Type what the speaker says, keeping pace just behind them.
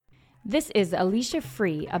This is Alicia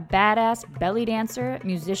Free, a badass belly dancer,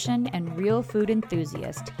 musician, and real food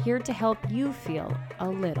enthusiast, here to help you feel a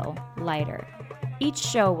little lighter. Each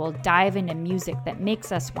show will dive into music that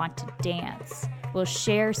makes us want to dance. We'll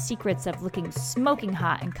share secrets of looking smoking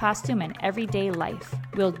hot in costume and everyday life.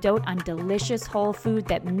 We'll dote on delicious whole food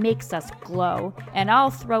that makes us glow, and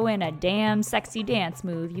I'll throw in a damn sexy dance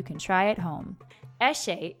move you can try at home.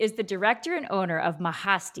 Eshe is the director and owner of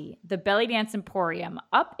Mahasti, the belly dance emporium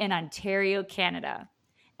up in Ontario, Canada.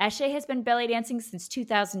 Eshe has been belly dancing since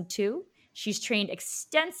 2002. She's trained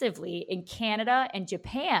extensively in Canada and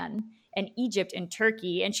Japan and Egypt and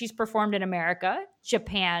Turkey, and she's performed in America,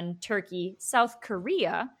 Japan, Turkey, South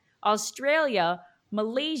Korea, Australia,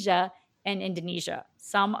 Malaysia, and Indonesia.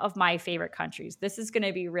 Some of my favorite countries. This is going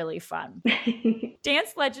to be really fun.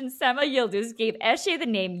 Dance legend Sema Yıldız gave Eshe the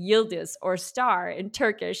name Yıldız, or star, in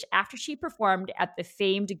Turkish after she performed at the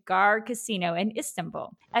famed Gar Casino in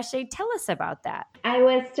Istanbul. Eshe, tell us about that. I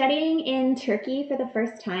was studying in Turkey for the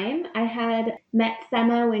first time. I had met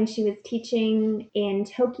Sema when she was teaching in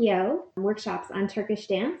Tokyo, workshops on Turkish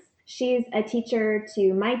dance. She's a teacher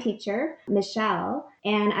to my teacher, Michelle,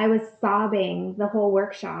 and I was sobbing the whole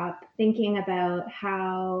workshop, thinking about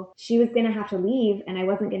how she was going to have to leave and I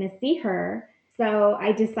wasn't going to see her. So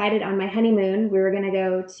I decided on my honeymoon we were going to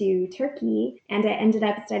go to Turkey, and I ended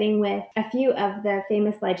up studying with a few of the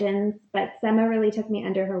famous legends, but Sema really took me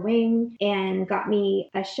under her wing and got me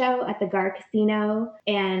a show at the Gar Casino,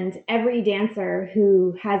 and every dancer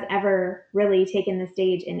who has ever really taken the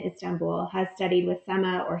stage in Istanbul has studied with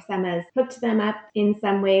Sema, or Sema's hooked them up in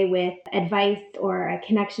some way with advice or a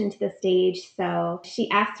connection to the stage. So she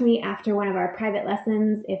asked me after one of our private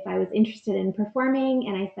lessons if I was interested in performing,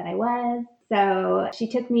 and I said I was. So she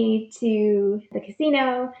took me to the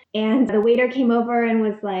casino, and the waiter came over and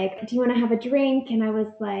was like, "Do you want to have a drink?" And I was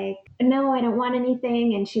like, "No, I don't want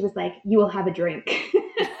anything." And she was like, "You will have a drink."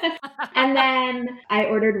 And then I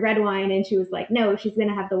ordered red wine, and she was like, "No, she's going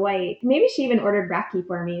to have the white." Maybe she even ordered raki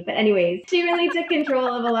for me. But anyways, she really took control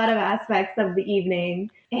of a lot of aspects of the evening.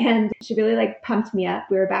 And she really pumped me up.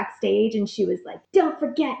 We were backstage and she was like, "Don't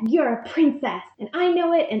forget, you're a princess. And I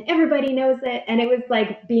know it and everybody knows it." And it was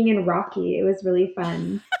like being in Rocky. It was really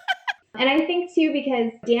fun. And I think too,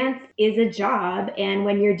 because dance is a job, and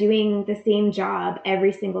when you're doing the same job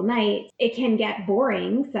every single night, it can get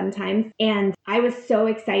boring sometimes. And I was so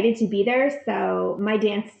excited to be there. So my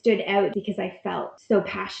dance stood out because I felt so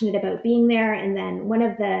passionate about being there. And then one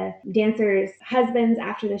of the dancers' husbands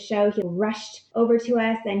after the show, he rushed over to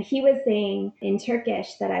us and he was saying in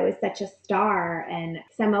Turkish that I was such a star, and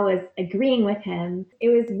Sema was agreeing with him. It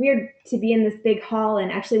was weird to be in this big hall.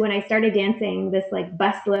 And actually when I started dancing, this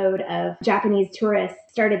busload of Japanese tourists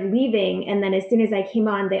started leaving, and then as soon as I came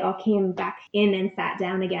on, they all came back in and sat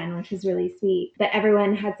down again, which was really sweet. But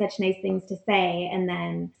everyone had such nice things to say. And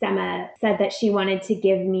then Sema said that she wanted to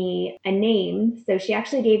give me a name, so she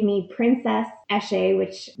actually gave me Princess Eshe,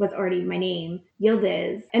 which was already my name,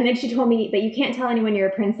 Yıldız. And then she told me, "But you can't tell anyone you're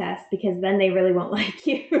a princess because then they really won't like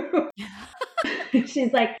you."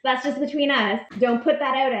 She's like, "That's just between us. Don't put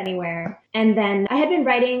that out anywhere." And then I had been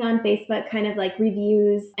writing on Facebook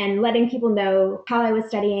reviews and letting people know how I was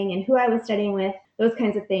studying and who I was studying with, those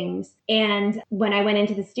kinds of things. And when I went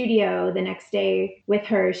into the studio the next day with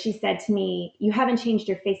her, she said to me, "You haven't changed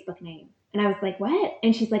your Facebook name." And I was like, "What?"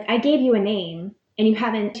 And she's like, "I gave you a name and you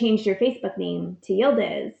haven't changed your Facebook name to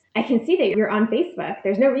Yıldız. I can see that you're on Facebook.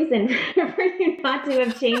 There's no reason for you not to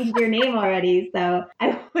have changed your name already." So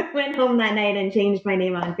I went home that night and changed my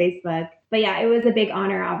name on Facebook. But yeah, it was a big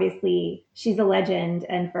honor. Obviously, she's a legend.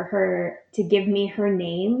 And for her to give me her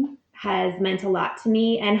name has meant a lot to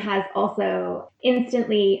me, and has also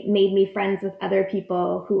instantly made me friends with other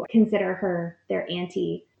people who consider her their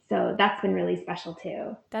auntie. So that's been really special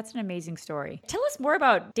too. That's an amazing story. Tell us more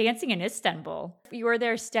about dancing in Istanbul. You were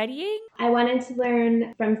there studying? I wanted to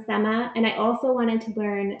learn from Sema, and I also wanted to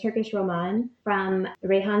learn Turkish Roman from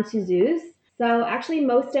Reyhan Tuzuz. So actually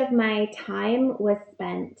most of my time was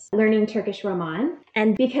spent learning Turkish Roman.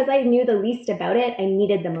 And because I knew the least about it, I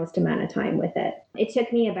needed the most amount of time with it. It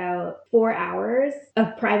took me about 4 hours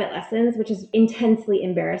of private lessons, which is intensely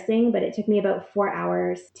embarrassing, but it took me about 4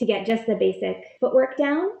 hours to get just the basic footwork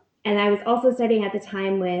down. And I was also studying at the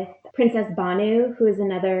time with Princess Banu, who is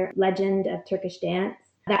another legend of Turkish dance.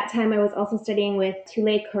 That time I was also studying with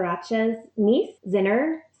Tülay Karaca's niece,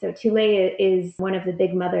 Zinner. So Tülay is one of the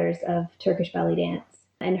big mothers of Turkish belly dance,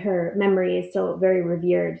 and her memory is still very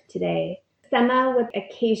revered today. Sema would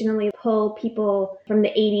occasionally pull people from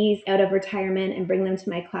the 80s out of retirement and bring them to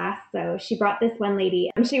my class. So she brought this one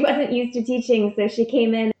lady. She wasn't used to teaching, so she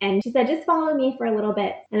came in and she said, "Just follow me for a little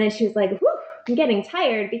bit." And then she was like, "Whew, getting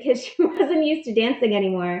tired because she wasn't used to dancing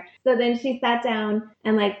anymore. So then she sat down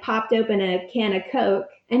and like popped open a can of Coke.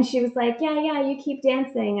 And she was like, yeah, you keep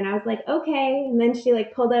dancing. And I was like, okay. And then she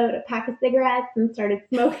like pulled out a pack of cigarettes and started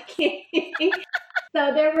smoking.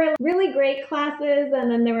 So there were really great classes. And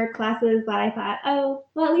then there were classes that I thought, oh,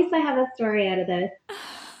 well, at least I have a story out of this.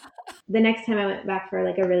 The next time I went back for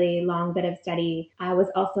like a really long bit of study, I was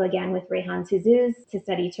also again with Reyhan Tuzuz to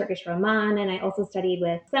study Turkish Roman. And I also studied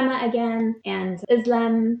with Sema again and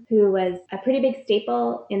Özlem, who was a pretty big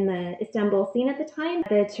staple in the Istanbul scene at the time.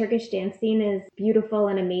 The Turkish dance scene is beautiful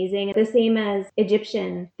and amazing. The same as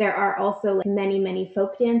Egyptian, there are also like many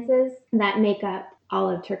folk dances that make up all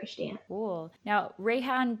of Turkish dance. Cool. Now,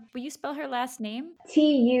 Reyhan, will you spell her last name?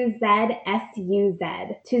 Tuzsuz,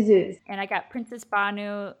 Tuzuz. And I got Princess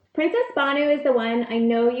Banu. Princess Banu is the one. I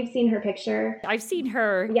know you've seen her picture. I've seen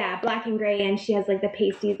her. Yeah, black and gray, and she has like the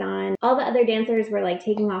pasties on. All the other dancers were like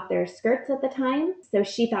taking off their skirts at the time, so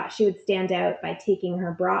she thought she would stand out by taking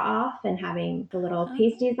her bra off and having the little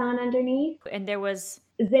pasties on underneath. And there was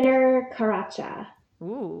Zinnur Karaca.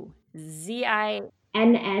 Ooh, Z-I...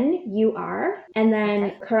 Nnur, and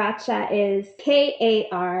then Karaca is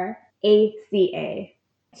Karaca.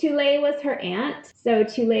 Tülay was her aunt. So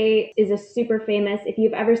Tülay is a super famous, if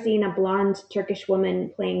you've ever seen a blonde Turkish woman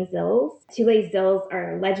playing zils, Tülay's zils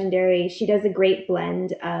are legendary. She does a great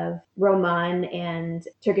blend of Roman and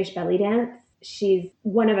Turkish belly dance. She's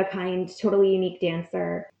one of a kind, totally unique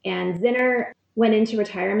dancer. And Zinnur went into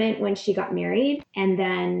retirement when she got married, and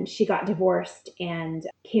then she got divorced and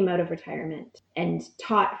came out of retirement and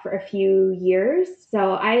taught for a few years.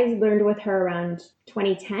 So I learned with her around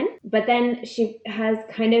 2010, but then she has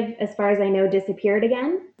kind of, as far as I know, disappeared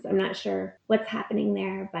again. So I'm not sure what's happening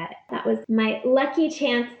there, but that was my lucky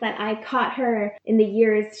chance that I caught her in the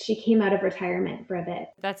years she came out of retirement for a bit.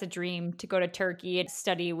 That's a dream, to go to Turkey and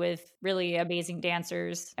study with really amazing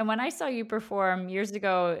dancers. And when I saw you perform years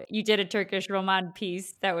ago, you did a Turkish Roman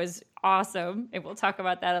piece that was awesome. And we'll talk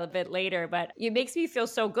about that a bit later. But it makes me feel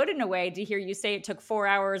so good in a way to hear you say it took 4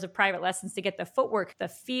 hours of private lessons to get the footwork, the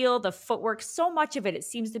feel, the footwork. So much of it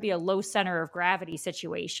seems to be a low center of gravity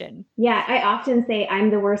situation. Yeah, I often say I'm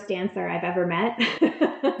the worst dancer I've ever met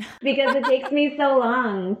because it takes me so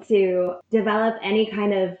long to develop any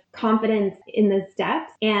kind of confidence in the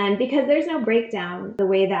steps. And because there's no breakdown, the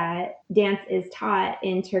way that dance is taught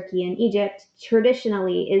in Turkey and Egypt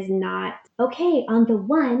traditionally is not, okay, on the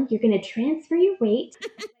one, you're going to transfer your weight.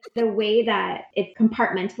 The way that it's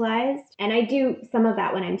compartmentalized. And I do some of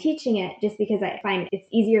that when I'm teaching it, just because I find it's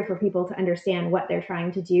easier for people to understand what they're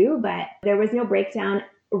trying to do. But there was no breakdown.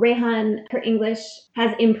 Reyhan, her English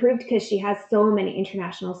has improved because she has so many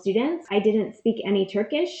international students. I didn't speak any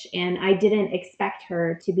Turkish, and I didn't expect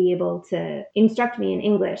her to be able to instruct me in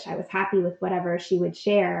English. I was happy with whatever she would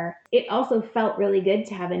share. It also felt really good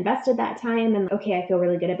to have invested that time and, okay, I feel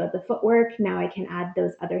really good about the footwork. Now I can add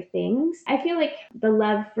those other things. I feel like the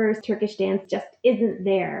love for Turkish dance just isn't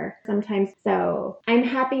there sometimes. So I'm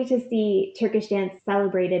happy to see Turkish dance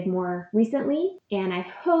celebrated more recently, and I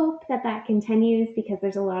hope that that continues because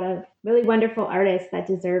there's a lot of really wonderful artists that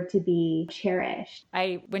deserve to be cherished.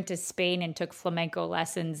 I went to Spain and took flamenco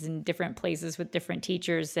lessons in different places with different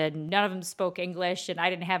teachers, and none of them spoke English, and I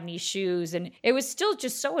didn't have any shoes. And it was still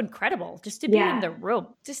just so incredible just to be in the room,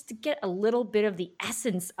 just to get a little bit of the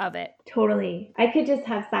essence of it. Totally. I could just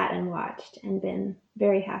have sat and watched and been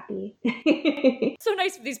very happy. So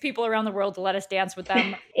nice of these people around the world to let us dance with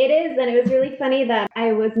them. It is. And it was really funny that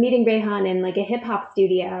I was meeting Reyhan in like a hip hop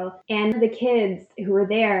studio, and the kids who were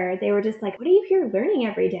there, they were just like, what are you here learning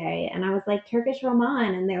every day? And I was like, Turkish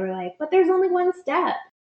Roman. And they were like, but there's only one step.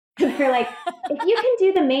 And they're like, if you can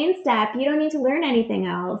do the main step, you don't need to learn anything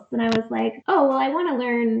else. And I was like, oh, well, I want to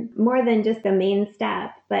learn more than just the main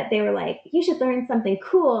step. But they were like, you should learn something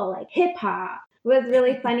cool like hip hop. It was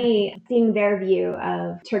really funny seeing their view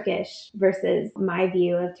of Turkish versus my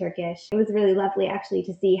view of Turkish. It was really lovely actually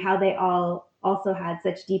to see how they all also had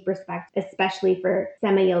such deep respect, especially for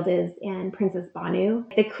Sema Yıldız and Princess Banu.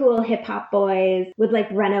 The cool hip hop boys would like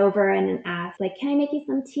run over and ask like, can I make you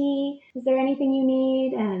some tea? Is there anything you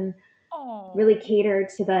need? And really cater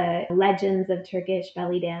to the legends of Turkish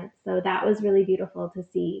belly dance. So that was really beautiful to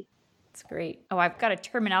see. That's great. Oh, I've got a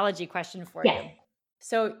terminology question for you.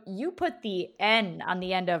 So you put the N on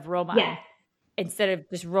the end of Roma instead of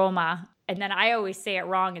just Roma. And then I always say it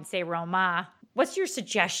wrong and say Roma. What's your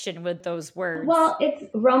suggestion with those words? Well, it's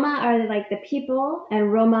Roma are like the people,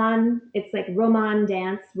 and Roman, it's like Roman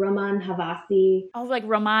dance, Roman Havasi. Oh, like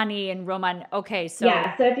Romani and Roman. Okay, so.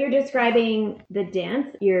 Yeah, so if you're describing the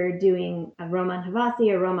dance, you're doing a Roman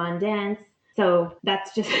Havasi or Roman dance. So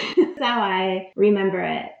that's just how I remember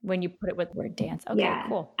it. When you put it with word dance. Okay, Yeah,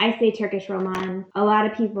 cool. I say Turkish Roman. A lot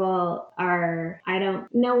of people are, I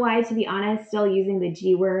don't know why, to be honest, still using the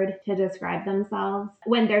G word to describe themselves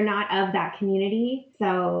when they're not of that community.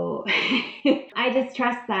 So I just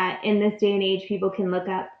trust that in this day and age, people can look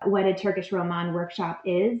up what a Turkish Roman workshop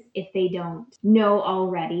is if they don't know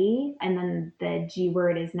already. And then the G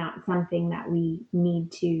word is not something that we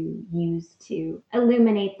need to use to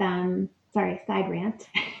illuminate them. Sorry, side rant.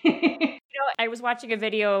 I was watching a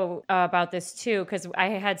video about this too, because I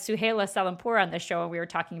had Suhaila Salampur on the show and we were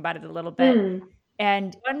talking about it a little bit.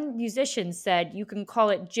 And one musician said you can call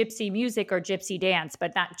it gypsy music or gypsy dance,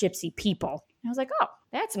 but not gypsy people. And I was like, oh,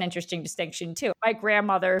 that's an interesting distinction too. My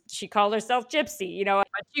grandmother, she called herself gypsy, but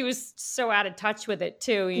she was so out of touch with it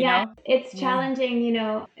too, you know? It's challenging,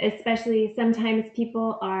 especially sometimes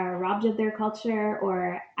people are robbed of their culture,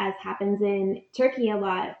 or as happens in Turkey a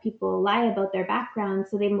lot, people lie about their background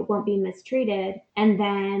so they won't be mistreated. And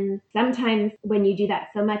then sometimes when you do that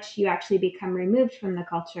so much, you actually become removed from the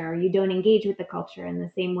culture, or you don't engage with the culture in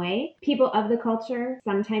the same way. People of the culture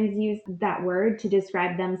sometimes use that word to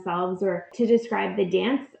describe themselves or to describe the dance.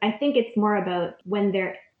 I think it's more about when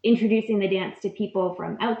they're introducing the dance to people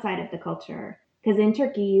from outside of the culture. Because in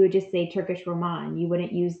Turkey, you would just say Turkish Roman. You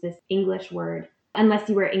wouldn't use this English word unless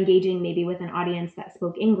you were engaging maybe with an audience that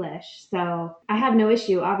spoke English. So I have no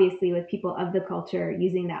issue, obviously, with people of the culture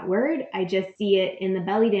using that word. I just see it in the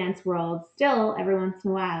belly dance world still every once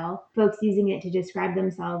in a while, folks using it to describe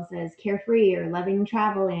themselves as carefree or loving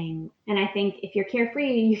traveling. And I think if you're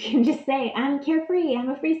carefree, you can just say, I'm carefree, I'm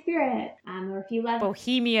a free spirit. Or if you love...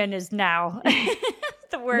 Bohemian is now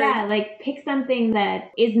the word. Yeah, like pick something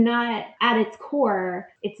that is not at its core,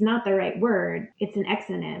 it's not the right word. It's an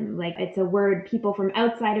exonym. Like it's a word people from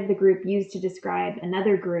outside of the group used to describe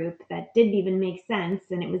another group that didn't even make sense.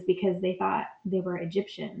 And it was because they thought they were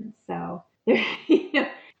Egyptians. So,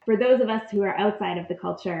 for those of us who are outside of the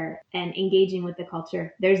culture and engaging with the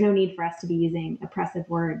culture, there's no need for us to be using oppressive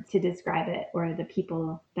words to describe it or the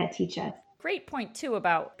people that teach us. Great point too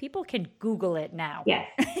about people can Google it now. Yes.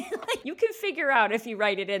 You can figure out if you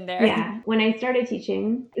write it in there. Yeah. When I started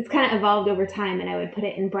teaching, it's kind of evolved over time, and I would put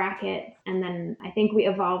it in brackets. And then I think we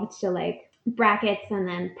evolved to like brackets, and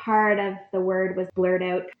then part of the word was blurred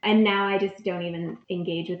out. And now I just don't even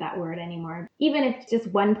engage with that word anymore. Even if it's just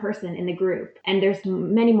one person in the group, and there's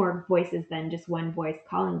many more voices than just one voice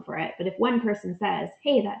calling for it. But if one person says,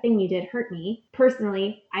 hey, that thing you did hurt me,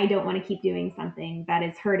 personally, I don't want to keep doing something that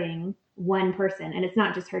is hurting one person. And it's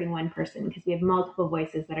not just hurting one person, because we have multiple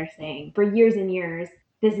voices that are saying for years and years,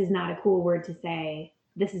 this is not a cool word to say.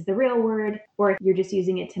 This is the real word. Or if you're just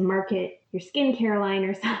using it to market your skincare line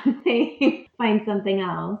or something, find something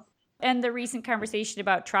else. And the recent conversation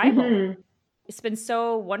about tribal. It's been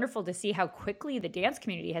so wonderful to see how quickly the dance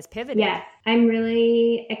community has pivoted. Yes, I'm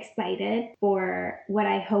really excited for what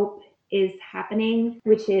I hope is happening,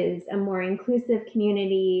 which is a more inclusive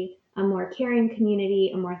community, a more caring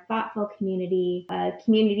community, a more thoughtful community, a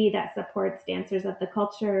community that supports dancers of the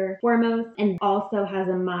culture foremost, and also has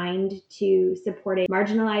a mind to support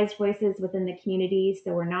marginalized voices within the community.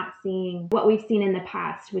 So we're not seeing what we've seen in the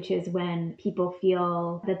past, which is when people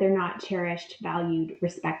feel that they're not cherished, valued,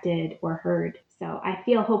 respected, or heard. So I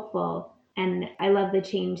feel hopeful, and I love the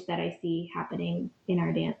change that I see happening in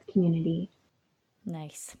our dance community.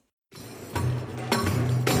 Nice.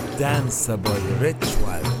 Danceable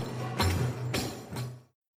ritual.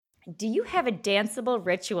 Do you have a danceable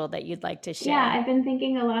ritual that you'd like to share? Yeah, I've been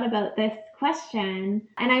thinking a lot about this question.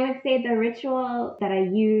 And I would say the ritual that I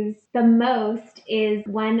use the most is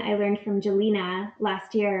one I learned from Jelena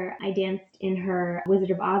last year. I danced in her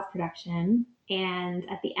Wizard of Oz production. And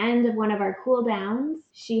at the end of one of our cool downs,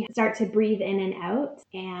 she start to breathe in and out.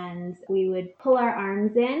 And we would pull our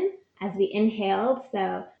arms in as we inhaled.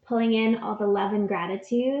 So pulling in all the love and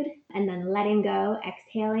gratitude, and then letting go,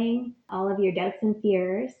 exhaling all of your doubts and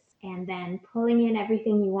fears, and then pulling in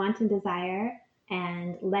everything you want and desire,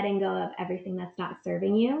 and letting go of everything that's not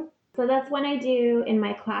serving you. So that's one I do in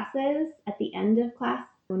my classes at the end of class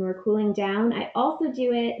when we're cooling down. I also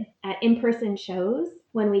do it at in-person shows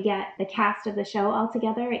when we get the cast of the show all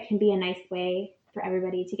together. It can be a nice way for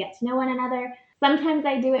everybody to get to know one another. Sometimes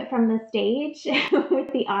I do it from the stage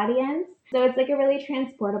with the audience. So it's like a really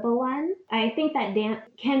transportable one. I think that dance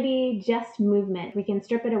can be just movement. We can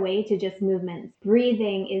strip it away to just movements.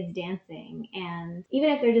 Breathing is dancing. And even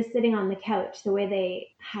if they're just sitting on the couch, the way they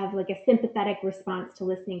have like a sympathetic response to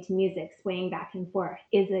listening to music, swaying back and forth,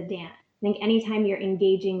 is a dance. I think anytime you're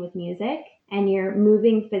engaging with music and you're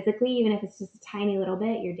moving physically, even if it's just a tiny little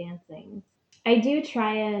bit, you're dancing. I do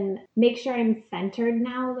try and make sure I'm centered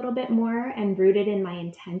now a little bit more and rooted in my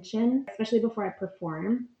intention, especially before I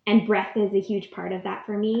perform. And breath is a huge part of that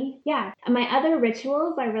for me. Yeah. My other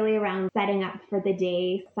rituals are really around setting up for the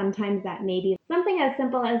day. Sometimes that may be something as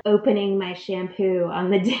simple as opening my shampoo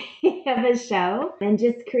on the day of a show and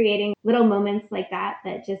just creating little moments like that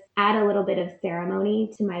that just add a little bit of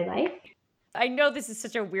ceremony to my life. I know this is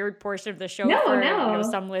such a weird portion of the show No, for no.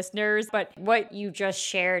 some listeners, but what you just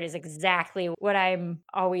shared is exactly what I'm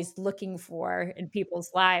always looking for in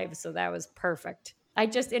people's lives. So that was perfect. I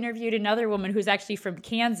just interviewed another woman who's actually from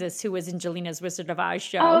Kansas who was in Jelina's Wizard of Oz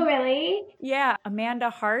show. Oh, really? Yeah, Amanda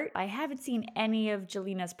Hart. I haven't seen any of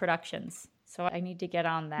Jelina's productions, so I need to get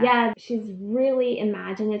on that. Yeah, she's really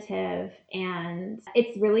imaginative and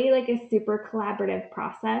it's really like a super collaborative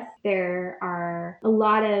process. There are a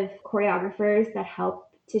lot of choreographers that help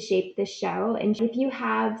to shape the show. And if you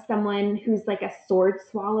have someone who's like a sword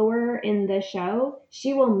swallower in the show,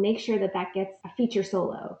 she will make sure that that gets a feature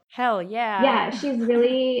solo. Hell yeah. Yeah, she's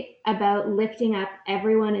really about lifting up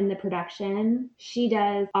everyone in the production. She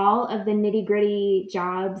does all of the nitty gritty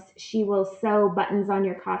jobs. She will sew buttons on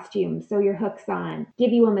your costume, sew your hooks on,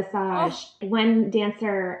 give you a massage. Oh. One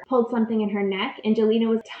dancer pulled something in her neck and Jelina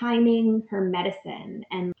was timing her medicine.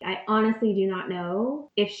 And I honestly do not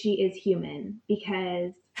know if she is human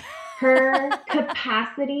because her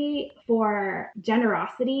capacity for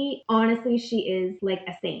generosity, honestly, she is like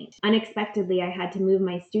a saint. Unexpectedly, I had to move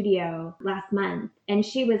my studio last month and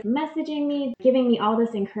she was messaging me, giving me all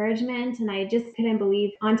this encouragement. And I just couldn't believe,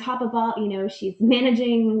 on top of all, she's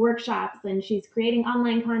managing workshops and she's creating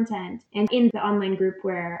online content. And in the online group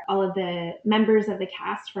where all of the members of the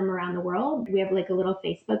cast from around the world, we have like a little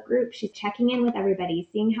Facebook group. She's checking in with everybody,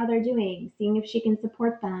 seeing how they're doing, seeing if she can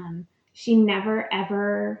support them. She never,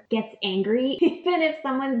 ever gets angry, even if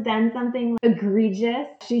someone's done something egregious.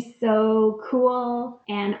 She's so cool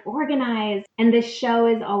and organized. And the show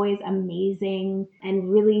is always amazing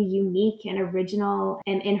and really unique and original.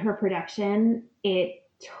 And in her production, it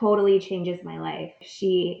totally changes my life.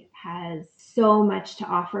 She has so much to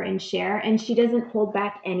offer and share, and she doesn't hold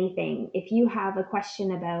back anything. If you have a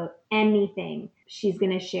question about anything, she's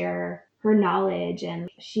going to share her knowledge, and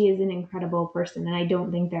she is an incredible person. And I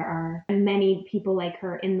don't think there are many people like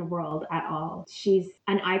her in the world at all. She's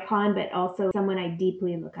an icon, but also someone I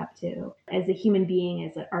deeply look up to as a human being,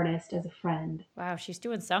 as an artist, as a friend. Wow, she's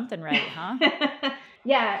doing something right, huh?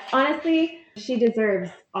 Yeah, honestly, she deserves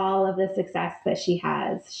all of the success that she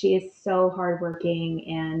has. She is so hardworking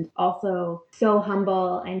and also so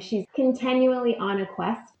humble, and she's continually on a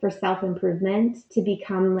quest for self-improvement to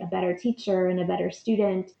become a better teacher and a better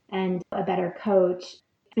student and a better coach.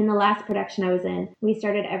 In the last production I was in, we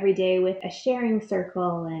started every day with a sharing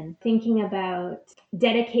circle and thinking about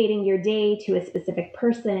dedicating your day to a specific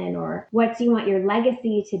person, or what do you want your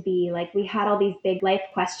legacy to be? Like, we had all these big life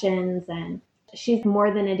questions, and she's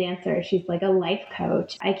more than a dancer. She's like a life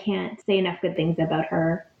coach. I can't say enough good things about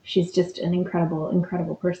her. She's just an incredible,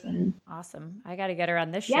 incredible person. Awesome. I got to get her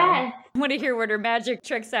on this show. Yes. I want to hear what her magic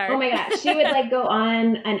tricks are. Oh my gosh. She would go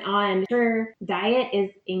on and on. Her diet is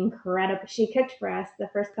incredible. She cooked for us the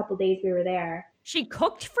first couple days we were there. She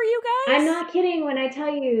cooked for you guys? I'm not kidding when I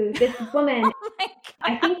tell you, this woman, oh my God.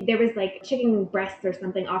 I think there was chicken breasts or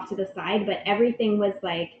something off to the side, but everything was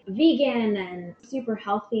vegan and super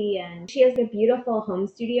healthy. And she has a beautiful home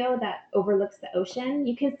studio that overlooks the ocean.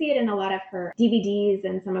 You can see it in a lot of her DVDs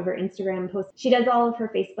and some of her Instagram posts. She does all of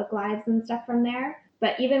her Facebook lives and stuff from there.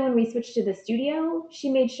 But even when we switched to the studio, she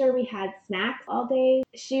made sure we had snacks all day.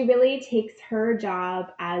 She really takes her job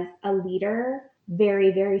as a leader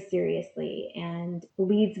very, very seriously and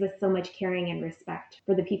leads with so much caring and respect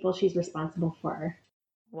for the people she's responsible for.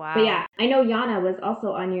 Wow. But yeah, I know Yana was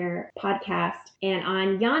also on your podcast, and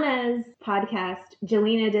on Yana's podcast,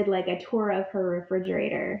 Jelina did a tour of her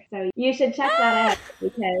refrigerator. So you should check that out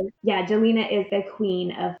because yeah, Jelina is the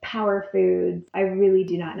queen of power foods. I really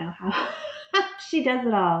do not know how she does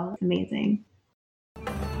it all. It's amazing.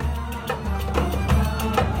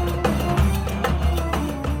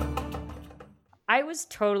 I was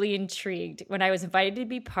totally intrigued when I was invited to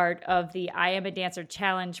be part of the I Am a Dancer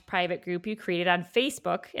Challenge private group you created on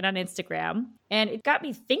Facebook and on Instagram. And it got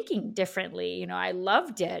me thinking differently. I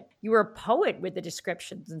loved it. You were a poet with the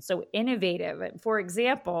descriptions and so innovative. And for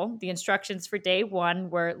example, the instructions for day one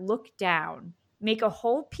were look down. Make a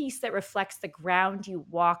whole piece that reflects the ground you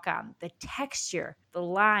walk on, the texture, the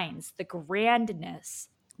lines, the grandness,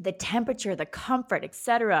 the temperature, the comfort,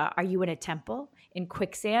 etc. Are you in a temple, in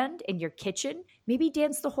quicksand, in your kitchen? Maybe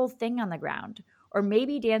dance the whole thing on the ground. Or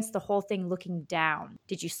maybe dance the whole thing looking down.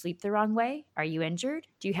 Did you sleep the wrong way? Are you injured?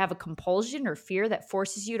 Do you have a compulsion or fear that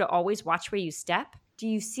forces you to always watch where you step? Do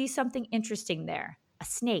you see something interesting there? A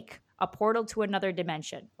snake, a portal to another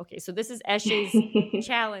dimension. Okay, so this is Eshe's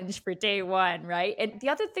challenge for day one, right? And the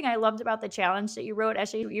other thing I loved about the challenge that you wrote,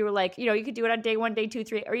 Eshe, you were like, you could do it on day 1, day 2,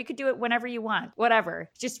 3, or you could do it whenever you want, whatever.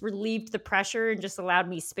 It just relieved the pressure and just allowed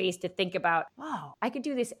me space to think about, wow, I could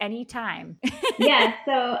do this anytime. Yeah,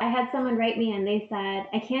 so I had someone write me and they said,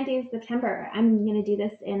 I can't do September. I'm going to do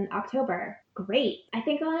this in October. Great. I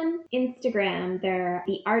think on Instagram, they're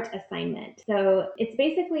the art assignment. So it's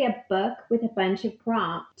basically a book with a bunch of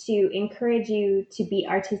prompts to encourage you to be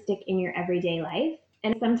artistic in your everyday life.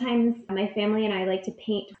 And sometimes my family and I like to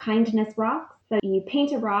paint kindness rocks. So you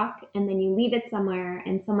paint a rock and then you leave it somewhere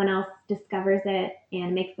and someone else discovers it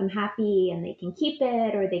and makes them happy and they can keep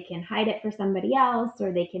it or they can hide it for somebody else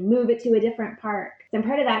or they can move it to a different park. So I'm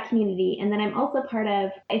part of that community. And then I'm also part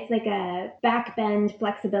of, it's like a backbend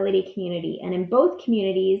flexibility community. And in both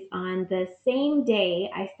communities on the same day,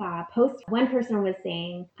 I saw a post. One person was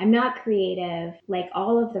saying, I'm not creative like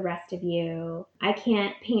all of the rest of you. I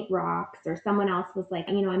can't paint rocks. Or someone else was like,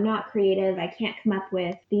 I'm not creative. I can't come up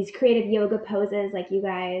with these creative yoga poses like you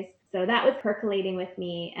guys. So that was percolating with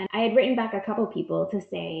me. And I had written back a couple people to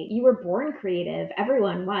say, you were born creative.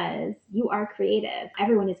 Everyone was. You are creative.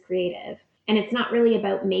 Everyone is creative. And it's not really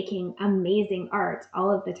about making amazing art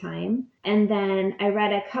all of the time. And then I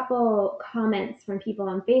read a couple comments from people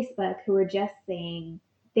on Facebook who were just saying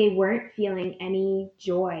they weren't feeling any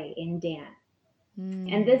joy in dance.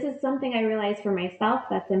 And this is something I realized for myself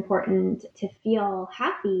that's important to feel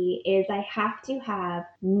happy is I have to have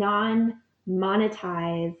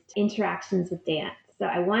non-monetized interactions with dance. So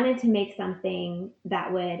I wanted to make something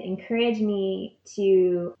that would encourage me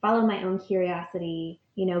to follow my own curiosity,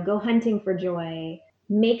 go hunting for joy,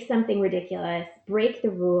 make something ridiculous, break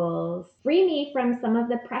the rules, free me from some of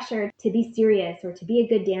the pressure to be serious or to be a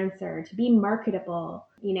good dancer, to be marketable,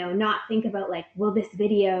 not think about like, will this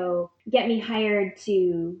video get me hired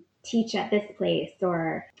to teach at this place?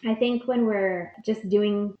 Or I think when we're just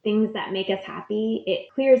doing things that make us happy,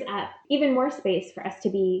 it clears up even more space for us to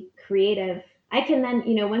be creative. I can then,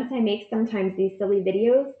 once I make sometimes these silly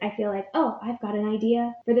videos, I feel like, oh, I've got an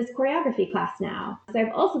idea for this choreography class now. So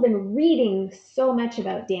I've also been reading so much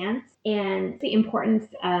about dance and the importance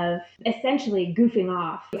of essentially goofing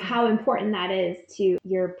off, how important that is to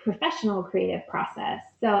your professional creative process.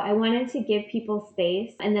 So I wanted to give people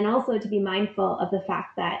space and then also to be mindful of the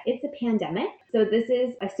fact that it's a pandemic. So this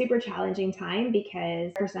is a super challenging time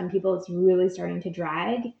because for some people it's really starting to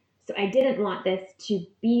drag. So I didn't want this to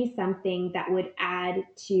be something that would add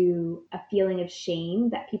to a feeling of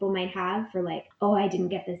shame that people might have for like, oh, I didn't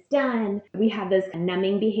get this done. We have those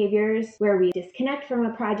numbing behaviors where we disconnect from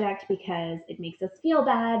a project because it makes us feel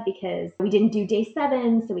bad because we didn't do day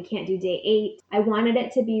 7, so we can't do day 8. I wanted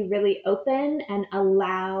it to be really open and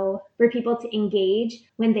allow for people to engage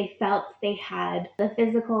when they felt they had the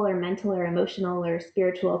physical or mental or emotional or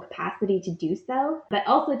spiritual capacity to do so, but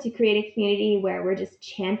also to create a community where we're just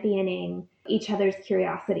championing each other's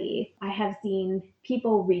curiosity. I have seen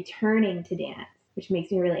people returning to dance, which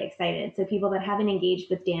makes me really excited. So people that haven't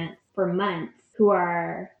engaged with dance for months who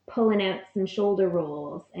are pulling out some shoulder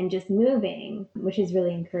rolls and just moving, which is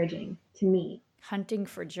really encouraging to me. Hunting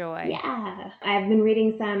for joy. Yeah. I've been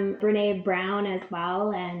reading some Brené Brown as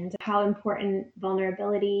well and how important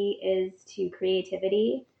vulnerability is to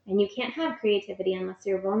creativity. And you can't have creativity unless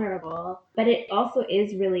you're vulnerable. But it also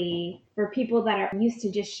is really for people that are used to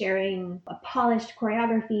just sharing a polished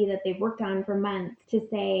choreography that they've worked on for months to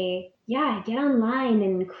say, yeah, get online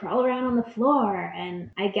and crawl around on the floor.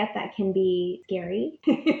 And I get that can be scary.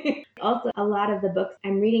 Also, a lot of the books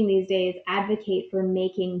I'm reading these days advocate for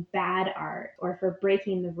making bad art or for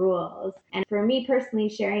breaking the rules. And for me personally,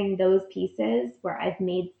 sharing those pieces where I've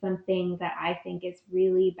made something that I think is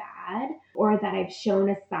really bad or that I've shown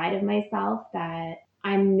a side of myself that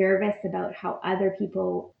I'm nervous about how other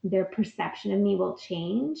people, their perception of me will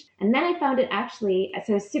change. And then I found it actually,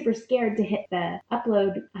 so I was super scared to hit the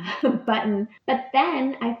upload button. But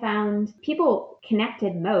then I found people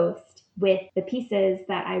connected most with the pieces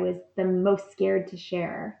that I was the most scared to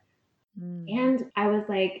share. And I was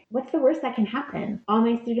like, what's the worst that can happen? All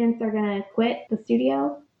my students are going to quit the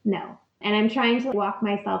studio? No. And I'm trying to walk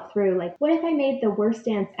myself through, like, what if I made the worst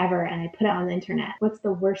dance ever and I put it on the internet? What's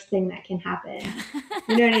the worst thing that can happen?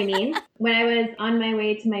 You know what I mean? When I was on my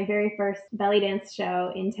way to my very first belly dance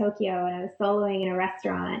show in Tokyo and I was soloing in a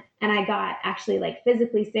restaurant and I got actually like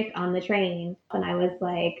physically sick on the train. And I was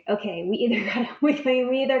like, okay, we either got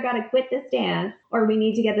to quit this dance or we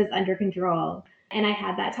need to get this under control. And I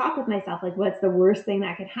had that talk with myself, like, what's the worst thing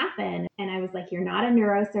that could happen? And I was like, you're not a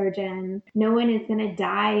neurosurgeon. No one is going to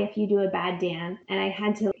die if you do a bad dance. And I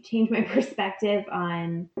had to change my perspective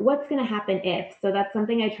on what's going to happen if. So that's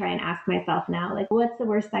something I try and ask myself now, like, what's the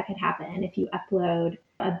worst that could happen if you upload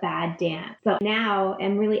a bad dance? So now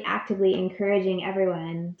I'm really actively encouraging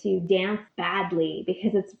everyone to dance badly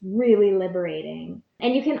because it's really liberating.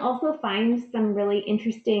 And you can also find some really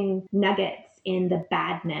interesting nuggets in the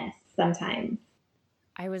badness sometimes.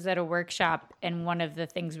 I was at a workshop and one of the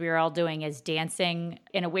things we were all doing is dancing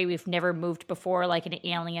in a way we've never moved before, like an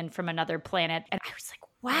alien from another planet. And I was like,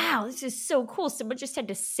 wow, this is so cool. Someone just had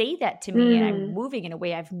to say that to me and I'm moving in a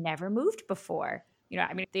way I've never moved before.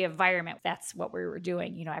 I mean, the environment, that's what we were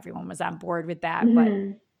doing. Everyone was on board with that.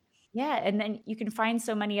 But yeah, and then you can find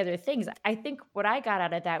so many other things. I think what I got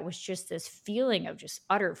out of that was just this feeling of just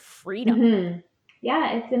utter freedom.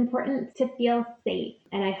 Yeah, it's important to feel safe.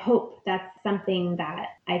 And I hope that's something that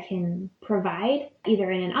I can provide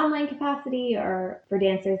either in an online capacity or for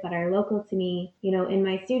dancers that are local to me, in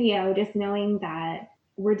my studio, just knowing that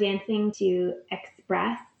we're dancing to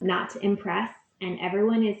express, not to impress, and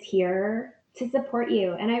everyone is here to support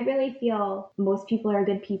you. And I really feel most people are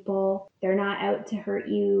good people. They're not out to hurt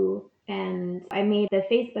you. And I made the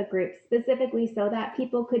Facebook group specifically so that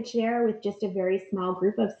people could share with just a very small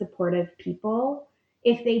group of supportive people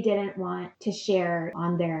if they didn't want to share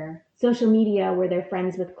on their social media where they're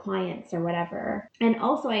friends with clients or whatever. And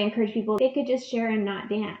also I encourage people, they could just share and not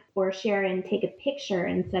dance or share and take a picture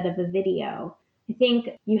instead of a video. I think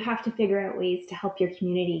you have to figure out ways to help your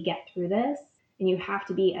community get through this. And you have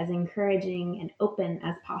to be as encouraging and open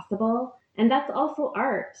as possible. And that's also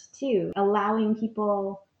art too, allowing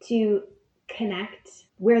people to connect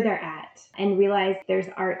where they're at and realize there's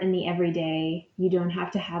art in the everyday. You don't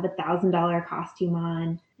have to have $1,000 costume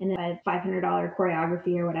on and a $500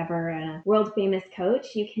 choreography or whatever and a world famous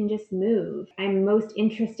coach. You can just move. I'm most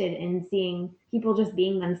interested in seeing people just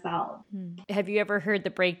being themselves. Have you ever heard the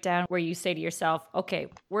breakdown where you say to yourself, okay,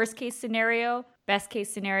 worst case scenario, best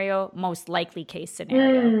case scenario, most likely case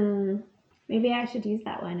scenario? Maybe I should use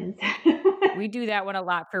that one instead. We do that one a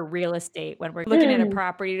lot for real estate when we're looking at a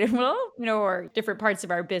property, or different parts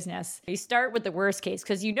of our business. You start with the worst case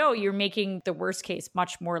because you're making the worst case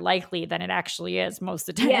much more likely than it actually is most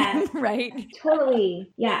of the time, right?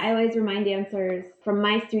 Totally. Yeah, I always remind dancers from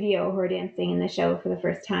my studio who are dancing in the show for the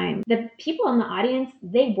first time, the people in the audience,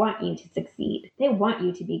 they want you to succeed. They want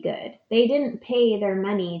you to be good. They didn't pay their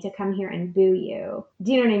money to come here and boo you.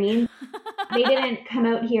 Do you know what I mean? They didn't come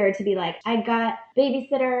out here to be like, I got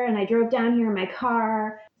babysitter and I drove down here in my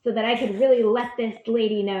car so that I could really let this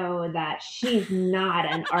lady know that she's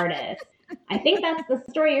not an artist. I think that's the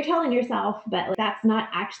story you're telling yourself, but that's not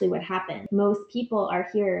actually what happened. Most people are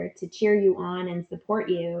here to cheer you on and support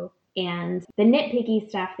you. And the nitpicky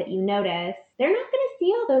stuff that you notice, they're not going to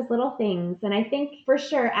see all those little things. And I think for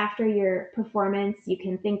sure after your performance, you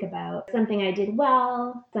can think about something I did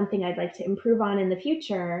well, something I'd like to improve on in the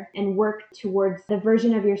future and work towards the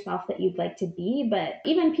version of yourself that you'd like to be. But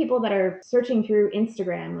even people that are searching through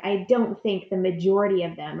Instagram, I don't think the majority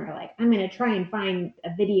of them are like, I'm going to try and find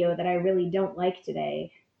a video that I really don't like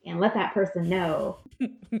today and let that person know.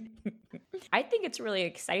 I think it's really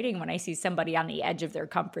exciting when I see somebody on the edge of their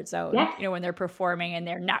comfort zone, Yes. When they're performing and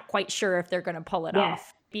they're not quite sure if they're going to pull it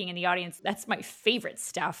off. Being in the audience, that's my favorite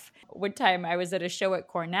stuff. One time I was at a show at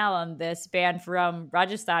Cornell and this band from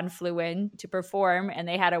Rajasthan flew in to perform and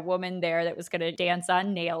they had a woman there that was going to dance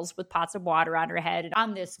on nails with pots of water on her head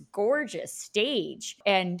on this gorgeous stage.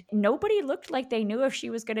 And nobody looked like they knew if she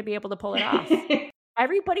was going to be able to pull it off.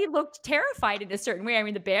 Everybody looked terrified in a certain way. I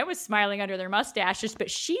mean, the band was smiling under their mustaches, but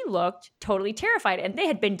she looked totally terrified. And they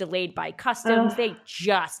had been delayed by customs. They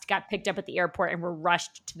just got picked up at the airport and were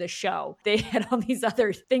rushed to the show. They had all these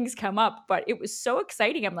other things come up, but it was so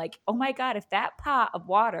exciting. I'm like, oh my God, if that pot of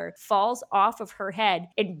water falls off of her head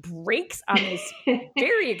and breaks on this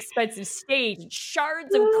very expensive stage, and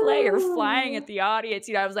shards of clay are flying at the audience,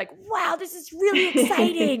 I was like, wow, this is really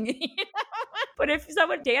exciting. But if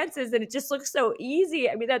someone dances and it just looks so easy,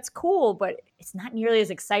 I mean, that's cool, but it's not nearly as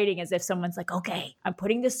exciting as if someone's like, okay, I'm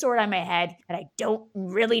putting this sword on my head and I don't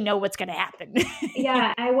really know what's going to happen.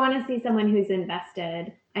 Yeah, I want to see someone who's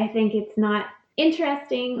invested. I think it's not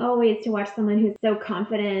interesting always to watch someone who's so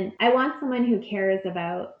confident. I want someone who cares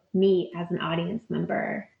about me as an audience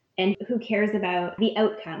member and who cares about the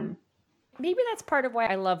outcome. Maybe that's part of why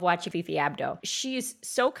I love watching Fifi Abdo. She's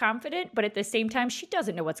so confident, but at the same time, she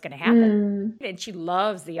doesn't know what's going to happen. And she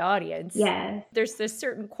loves the audience. Yes. There's this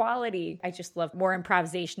certain quality. I just love more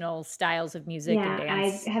improvisational styles of music and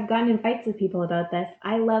dance. I have gotten in fights with people about this.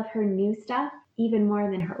 I love her new stuff even more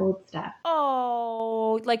than her old stuff.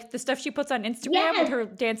 Oh, like the stuff she puts on Instagram with her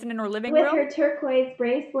dancing in her living room? With her turquoise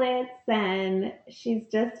bracelets, and she's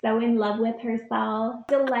just so in love with herself,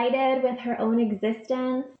 delighted with her own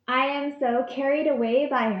existence. I am so carried away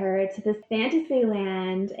by her to this fantasy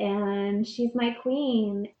land, and she's my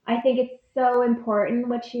queen. I think it's so important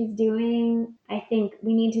what she's doing. I think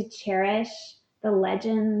we need to cherish the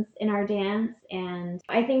legends in our dance. And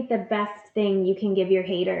I think the best thing you can give your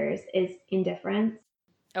haters is indifference.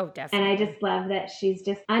 Oh, definitely. And I just love that she's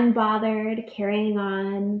just unbothered, carrying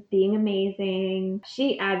on, being amazing.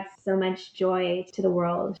 She adds so much joy to the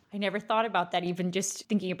world. I never thought about that, even just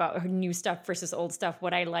thinking about her new stuff versus old stuff,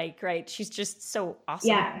 what I like, right? She's just so awesome.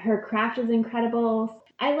 Yeah, her craft is incredible.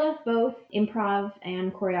 I love both improv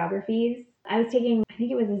and choreographies. I was taking, I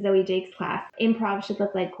think it was a Zoe Jakes class. Improv should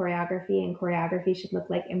look like choreography and choreography should look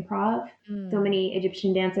like improv. So many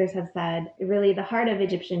Egyptian dancers have said, really the heart of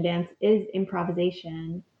Egyptian dance is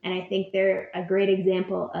improvisation. And I think they're a great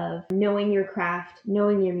example of knowing your craft,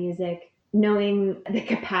 knowing your music, knowing the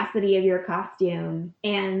capacity of your costume,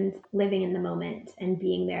 and living in the moment and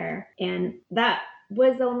being there. And that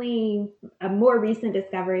was only a more recent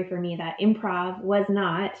discovery for me, that improv was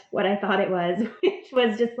not what I thought it was, which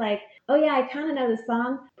was just like, oh yeah, I kind of know the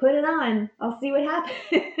song, put it on, I'll see what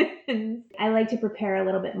happens. I like to prepare a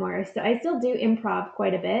little bit more. So I still do improv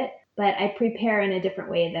quite a bit, but I prepare in a different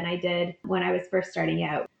way than I did when I was first starting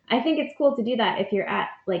out. I think it's cool to do that if you're at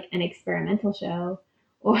like an experimental show.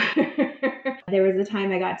 Or there was a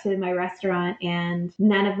time I got to my restaurant and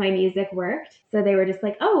none of my music worked. So they were just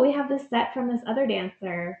like, oh, we have this set from this other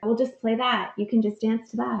dancer. We'll just play that. You can just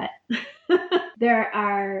dance to that. There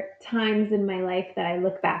are times in my life that I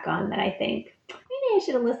look back on that I think, maybe I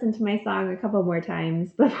should have listened to my song a couple more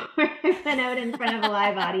times before I went out in front of a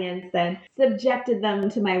live audience and subjected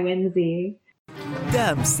them to my whimsy.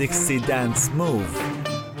 Damn sexy dance move.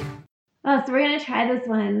 Oh, so we're going to try this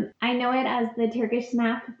one. I know it as the Turkish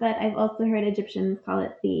snap, but I've also heard Egyptians call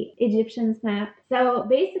it the Egyptian snap. So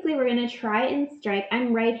basically we're going to try and strike.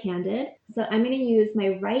 I'm right-handed, so I'm going to use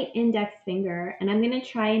my right index finger, and I'm going to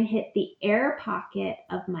try and hit the air pocket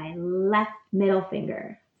of my left middle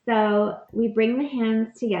finger. So we bring the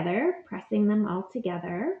hands together, pressing them all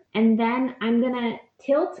together, and then I'm going to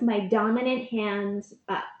tilt my dominant hand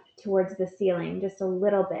up towards the ceiling just a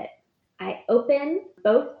little bit. I open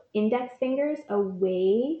both index fingers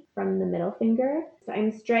away from the middle finger. So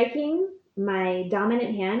I'm striking my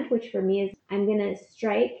dominant hand, which for me is, I'm going to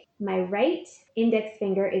strike my right index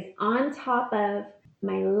finger is on top of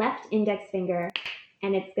my left index finger,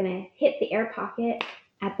 and it's going to hit the air pocket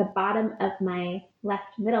at the bottom of my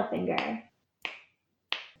left middle finger.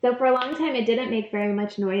 So for a long time, it didn't make very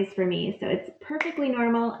much noise for me. So it's perfectly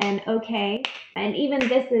normal and okay. And even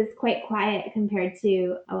this is quite quiet compared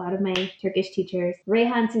to a lot of my Turkish teachers.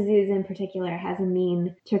 Reyhan Tuzuz in particular has a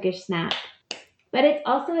mean Turkish snap. But it's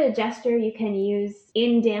also a gesture you can use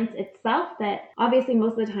in dance itself that obviously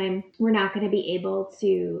most of the time we're not going to be able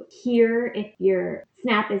to hear if your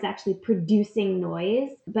snap is actually producing noise.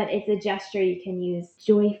 But it's a gesture you can use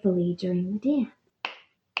joyfully during the dance.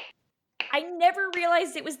 I never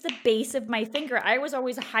realized it was the base of my finger. I was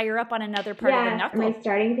always higher up on another part of the knuckle. My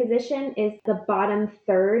starting position is the bottom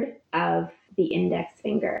third of the index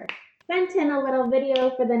finger. Sent in a little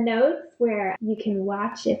video for the notes where you can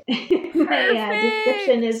watch if my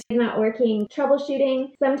description is not working.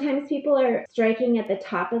 Troubleshooting. Sometimes people are striking at the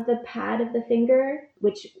top of the pad of the finger,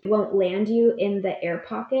 which won't land you in the air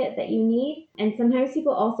pocket that you need. And sometimes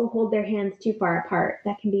people also hold their hands too far apart.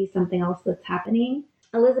 That can be something else that's happening.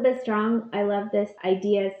 Elizabeth Strong, I love this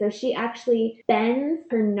idea. So she actually bends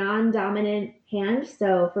her non-dominant hand.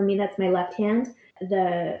 So for me, that's my left hand.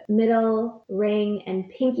 The middle, ring, and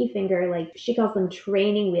pinky finger, like she calls them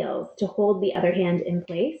training wheels to hold the other hand in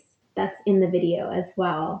place. That's in the video as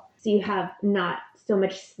well. So you have not so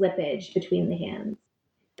much slippage between the hands.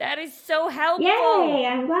 That is so helpful. Yay,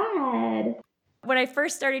 I'm glad. When I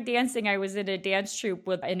first started dancing, I was in a dance troupe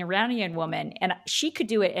with an Iranian woman, and she could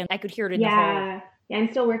do it, and I could hear it in the whole. Yeah, I'm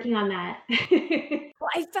still working on that. Well,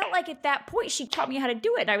 I felt like at that point, she taught me how to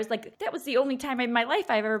do it. I was like, that was the only time in my life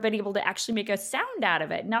I've ever been able to actually make a sound out of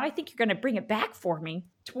it. Now I think you're going to bring it back for me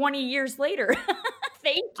 20 years later.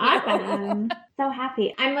 Thank you. Awesome. So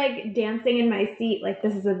happy. I'm like dancing in my seat like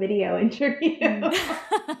this is a video interview.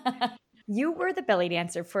 You were the belly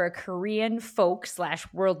dancer for a Korean folk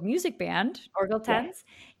 / world music band, Orgeltens,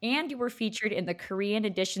 and you were featured in the Korean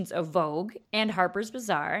editions of Vogue and Harper's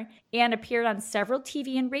Bazaar, and appeared on several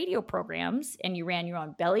TV and radio programs. And you ran your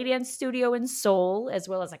own belly dance studio in Seoul, as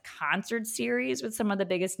well as a concert series with some of the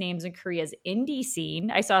biggest names in Korea's indie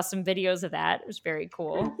scene. I saw some videos of that. It was very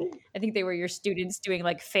cool. I think they were your students doing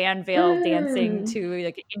like fan veil dancing to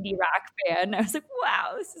like an indie rock band. I was like,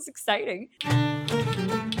 wow, this is exciting.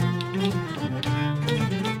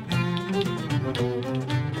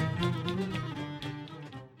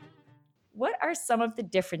 What are some of the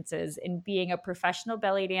differences in being a professional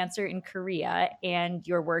belly dancer in Korea and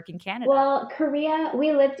your work in Canada? Well, Korea,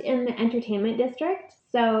 we lived in the entertainment district.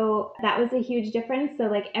 So that was a huge difference. So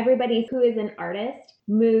like everybody who is an artist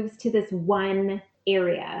moves to this one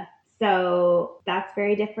area. So that's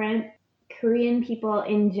very different. Korean people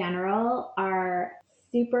in general are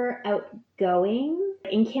super outgoing.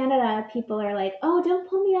 In Canada, people are like, oh, don't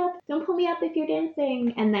pull me up. Don't pull me up if you're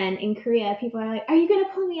dancing. And then in Korea, people are like, are you going to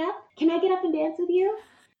pull me up? Can I get up and dance with you?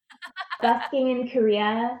 Busking in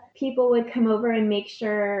Korea, people would come over and make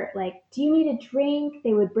sure, like, do you need a drink?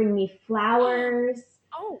 They would bring me flowers.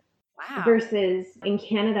 Oh, wow. Versus in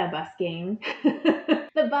Canada busking.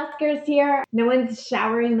 The buskers here, no one's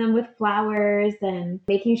showering them with flowers and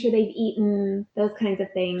making sure they've eaten, those kinds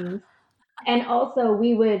of things. And also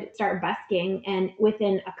we would start busking and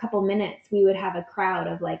within a couple minutes we would have a crowd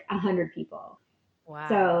of like 100 people. Wow.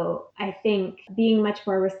 So I think being much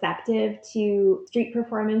more receptive to street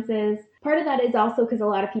performances. Part of that is also because a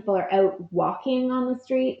lot of people are out walking on the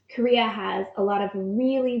street. Korea has a lot of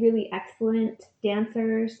really, really excellent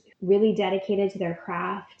dancers, really dedicated to their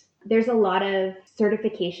craft. There's a lot of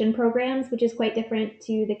certification programs, which is quite different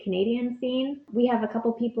to the Canadian scene. We have a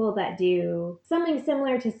couple people that do something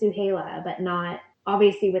similar to Suhaila, but not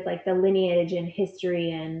obviously with like the lineage and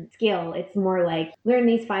history and skill. It's more like learn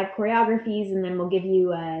these 5 choreographies and then we'll give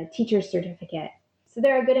you a teacher's certificate. So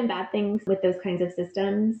there are good and bad things with those kinds of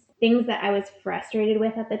systems. Things that I was frustrated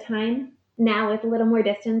with at the time. Now with a little more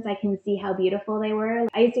distance, I can see how beautiful they were.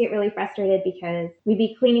 I used to get really frustrated because we'd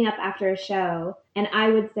be cleaning up after a show and I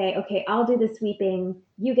would say, okay, I'll do the sweeping.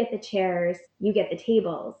 You get the chairs, you get the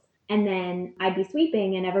tables. And then I'd be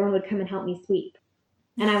sweeping and everyone would come and help me sweep.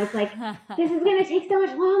 And I was like, this is going to take so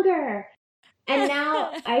much longer. And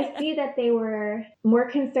now I see that they were more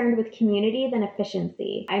concerned with community than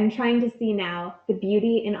efficiency. I'm trying to see now the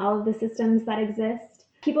beauty in all of the systems that exist.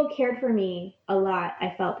 People cared for me a lot,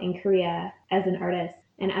 I felt, in Korea as an artist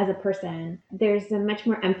and as a person. There's a much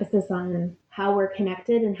more emphasis on how we're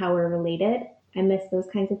connected and how we're related. I miss those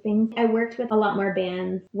kinds of things. I worked with a lot more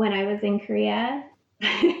bands when I was in Korea.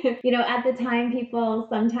 You know, at the time, people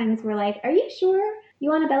sometimes were like, are you sure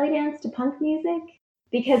you want to belly dance to punk music?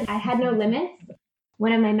 Because I had no limits.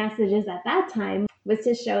 One of my messages at that time was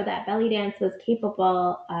to show that belly dance was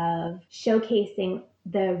capable of showcasing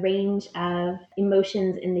the range of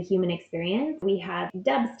emotions in the human experience. We had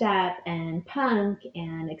dubstep and punk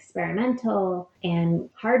and experimental and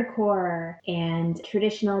hardcore and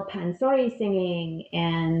traditional pansori singing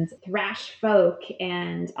and thrash folk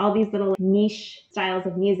and all these little niche styles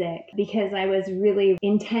of music because I was really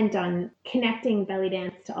intent on connecting belly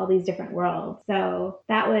dance to all these different worlds. So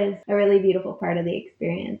that was a really beautiful part of the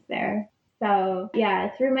experience there. So yeah,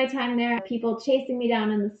 through my time there, people chasing me down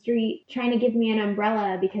in the street, trying to give me an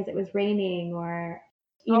umbrella because it was raining or,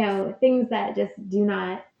 you know, things that just do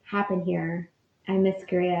not happen here. I miss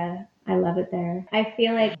Korea. I love it there. I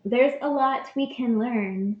feel like there's a lot we can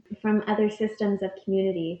learn from other systems of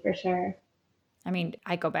community for sure. I mean,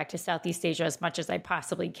 I go back to Southeast Asia as much as I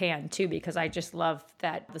possibly can too, because I just love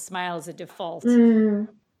that the smile is a default.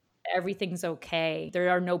 Everything's okay.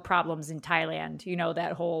 There are no problems in Thailand. You know,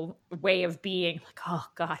 that whole way of being like, oh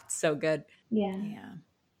God, so good. Yeah.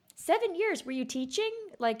 7 years. Were you teaching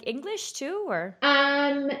like English too, or?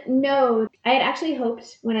 No, I had actually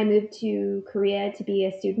hoped when I moved to Korea to be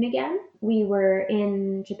a student again. We were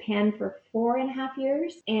in Japan for 4.5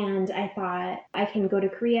 years, and I thought I can go to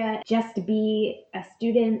Korea just to be a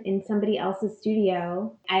student in somebody else's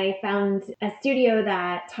studio. I found a studio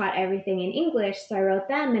that taught everything in English, so I wrote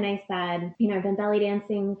them and I said, you know, I've been belly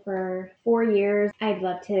dancing for 4 years. I'd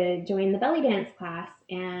love to join the belly dance class.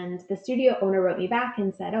 And the studio owner wrote me back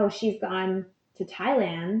and said, oh, she's gone to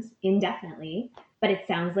Thailand indefinitely, but it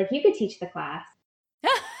sounds like you could teach the class.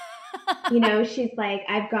 You know, she's like,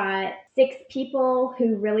 I've got 6 people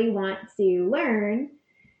who really want to learn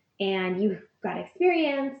and you've got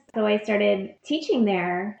experience. So I started teaching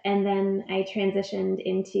there and then I transitioned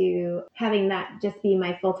into having that just be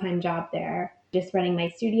my full-time job there. just running my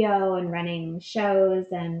studio and running shows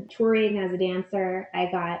and touring as a dancer, I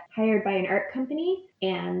got hired by an art company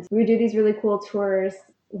and we would do these really cool tours.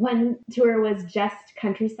 One tour was just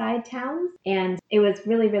countryside towns, and it was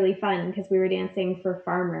really, really fun because we were dancing for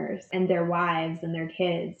farmers and their wives and their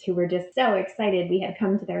kids who were just so excited we had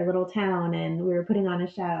come to their little town and we were putting on a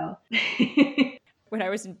show. When I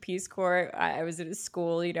was in Peace Corps, I was at a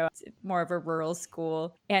school, more of a rural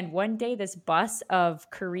school. And one day this bus of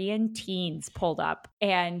Korean teens pulled up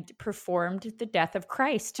and performed the death of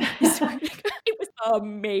Christ. It was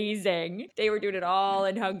amazing. They were doing it all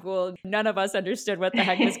in Hangul. None of us understood what the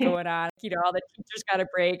heck was going on. All the teachers got a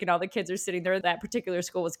break and all the kids are sitting there. That particular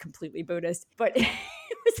school was completely Buddhist, but it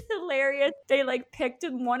was hilarious. They picked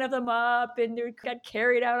one of them up and they got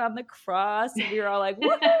carried out on the cross. And we were all like, woohoo,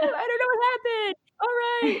 I don't know what happened. All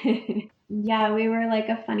right. Yeah, we were like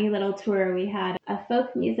a funny little tour. We had a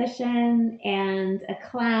folk musician and a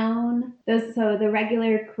clown. So the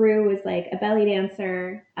regular crew was like a belly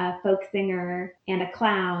dancer, a folk singer, and a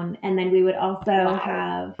clown. And then we would also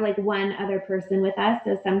have one other person with us.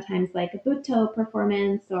 So sometimes a Buto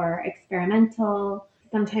performance or experimental.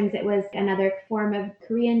 Sometimes it was another form of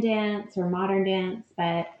Korean dance or modern dance.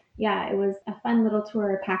 But yeah, it was a fun little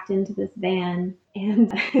tour packed into this van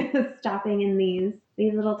and stopping in these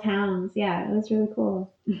little towns. Yeah, it was really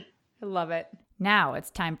cool. I love it. Now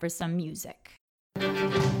it's time for some music.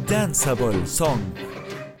 Danceable song.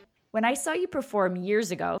 When I saw you perform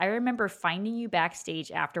years ago, I remember finding you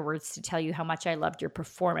backstage afterwards to tell you how much I loved your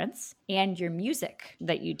performance and your music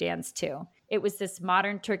that you danced to. It was this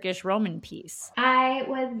modern Turkish Roman piece. I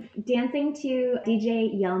was dancing to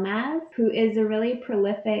DJ Yilmaz, who is a really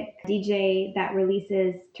prolific DJ that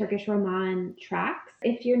releases Turkish Roman tracks.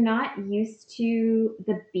 If you're not used to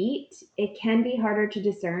the beat, it can be harder to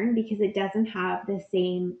discern because it doesn't have the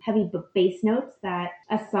same heavy bass notes that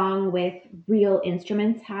a song with real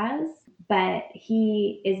instruments has. But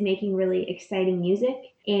he is making really exciting music.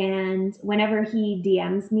 And whenever he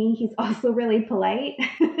DMs me, he's also really polite.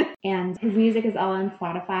 And his music is all on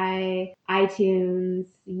Spotify, iTunes,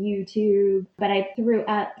 YouTube. But I threw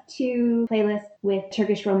up 2 playlists with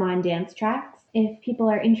Turkish Roman dance tracks. If people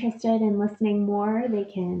are interested in listening more, they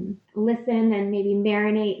can listen and maybe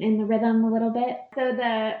marinate in the rhythm a little bit. So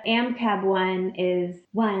the AMCAB one is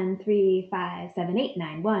 1, 3, 5, 7, 8,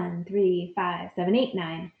 9, 1, 3, 5, 7, 8,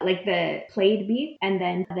 9, like the played beat. And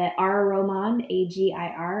then the R Roman,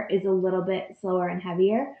 AGIR, is a little bit slower and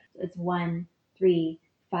heavier. So it's 1, 3,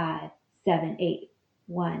 5, 7, 8,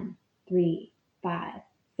 1, 3, 5,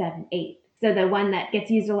 7, 8. So the one that gets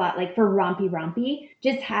used a lot, like for rompy rompy,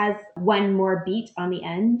 just has one more beat on the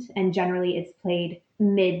end. And generally it's played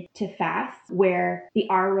mid to fast, where the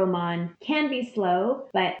R Roman can be slow,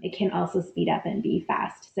 but it can also speed up and be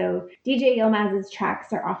fast. So DJ Yilmaz's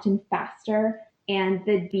tracks are often faster and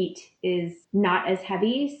the beat is not as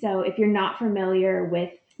heavy. So if you're not familiar with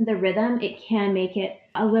the rhythm, it can make it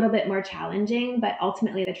a little bit more challenging, but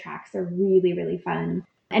ultimately the tracks are really, really fun.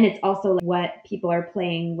 And it's also what people are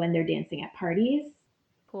playing when they're dancing at parties.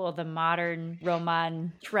 Cool, the modern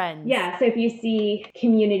Roman trends. Yeah, so if you see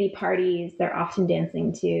community parties, they're often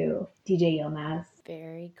dancing to DJ Yilmaz.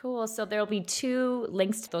 Very cool. So there'll be 2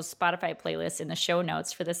 links to those Spotify playlists in the show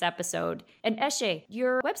notes for this episode. And Eshe,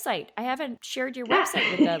 your website. I haven't shared your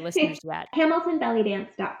website with the listeners yet.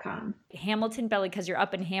 HamiltonBellyDance.com. Hamilton Belly, because you're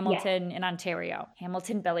up in Hamilton in Ontario.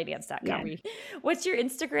 HamiltonBellyDance.com. Yes. What's your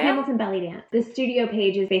Instagram? Hamilton Belly Dance. The studio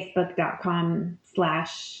page is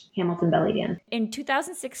facebook.com/Hamilton Belly Dance. In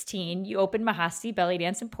 2016, you opened Mahasti Belly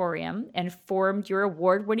Dance Emporium and formed your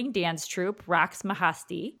award-winning dance troupe, Rocks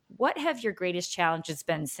Mahasti. What have your greatest challenges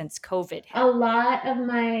been since COVID? A lot of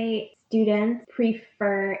my students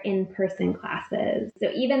prefer in-person classes.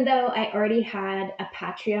 So even though I already had a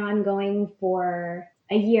Patreon going for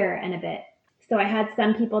a year and a bit, so I had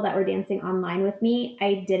some people that were dancing online with me.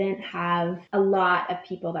 I didn't have a lot of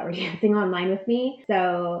people that were dancing online with me.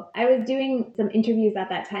 So I was doing some interviews at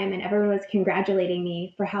that time and everyone was congratulating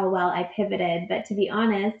me for how well I pivoted. But to be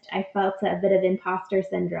honest, I felt a bit of imposter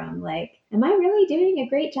syndrome. Like, am I really doing a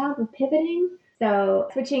great job of pivoting? So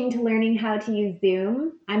switching to learning how to use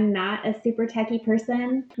Zoom. I'm not a super techie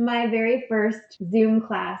person. My very first Zoom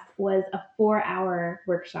class was a 4-hour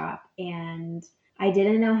workshop and I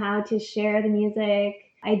didn't know how to share the music.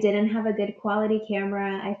 I didn't have a good quality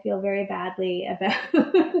camera. I feel very badly about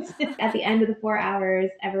at the end of the 4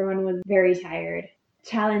 hours, everyone was very tired.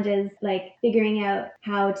 Challenges like figuring out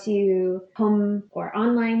how to home or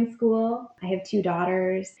online school. I have 2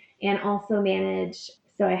 daughters and also manage.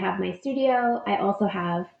 So I have my studio. I also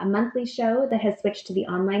have a monthly show that has switched to the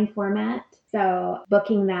online format. So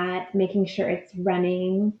booking that, making sure it's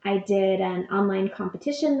running. I did an online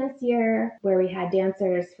competition this year where we had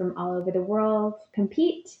dancers from all over the world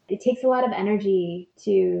compete. It takes a lot of energy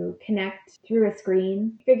to connect through a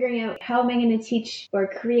screen, figuring out how am I going to teach or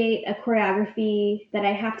create a choreography that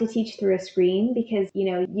I have to teach through a screen because,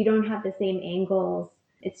 you don't have the same angles.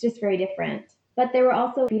 It's just very different. But there were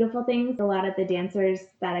also beautiful things. A lot of the dancers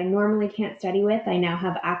that I normally can't study with, I now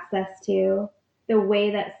have access to. The way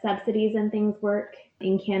that subsidies and things work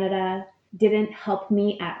in Canada didn't help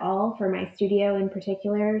me at all for my studio in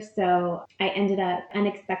particular. So I ended up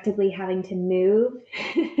unexpectedly having to move.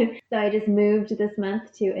 So I just moved this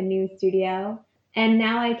month to a new studio. And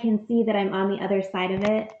now I can see that I'm on the other side of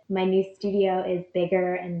it. My new studio is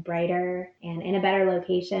bigger and brighter and in a better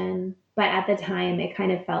location. But at the time, it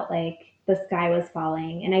kind of felt like the sky was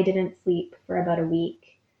falling and I didn't sleep for about a week.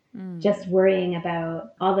 Just worrying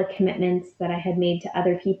about all the commitments that I had made to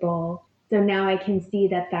other people. So now I can see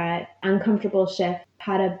that uncomfortable shift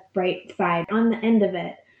had a bright side on the end of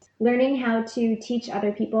it. Learning how to teach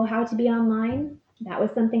other people how to be online, that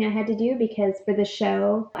was something I had to do because for the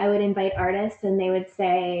show, I would invite artists and they would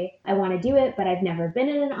say, I want to do it, but I've never been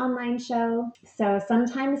in an online show. So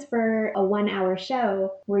sometimes for a 1-hour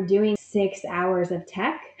show, we're doing 6 hours of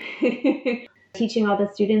tech, teaching all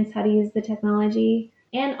the students how to use the technology.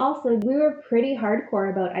 And also, we were pretty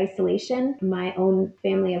hardcore about isolation. My own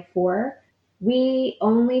family of 4. We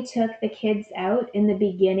only took the kids out in the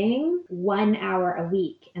beginning 1 hour a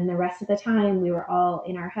week. And the rest of the time, we were all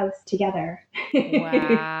in our house together.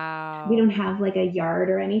 Wow. We don't have like a yard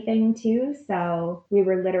or anything, too. So we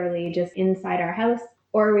were literally just inside our house.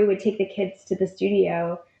 Or we would take the kids to the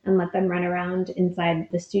studio and let them run around inside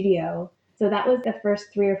the studio. So that was the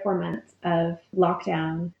first 3 or 4 months of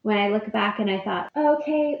lockdown. When I look back and I thought,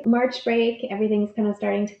 okay, March break, everything's kind of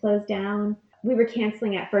starting to close down. We were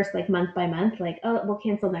canceling at first, like month by month, like, oh, we'll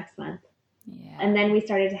cancel next month. Yeah. And then we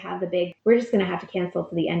started to have the big, we're just going to have to cancel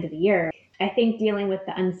to the end of the year. I think dealing with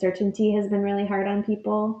the uncertainty has been really hard on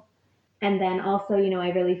people. And then also, I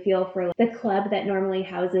really feel for the club that normally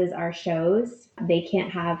houses our shows. They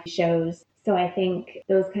can't have shows. So I think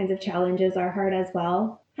those kinds of challenges are hard as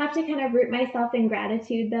well. Have to kind of root myself in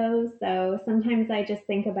gratitude though. So sometimes I just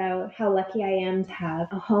think about how lucky I am to have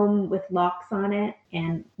a home with locks on it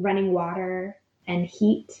and running water and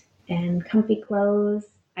heat and comfy clothes.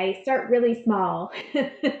 I start really small.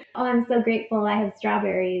 Oh, I'm so grateful I have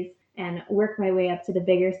strawberries and work my way up to the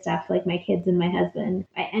bigger stuff like my kids and my husband.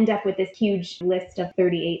 I end up with this huge list of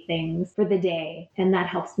 38 things for the day, and that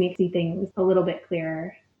helps me see things a little bit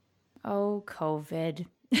clearer. Oh, COVID.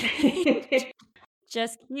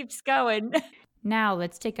 Just keeps going. Now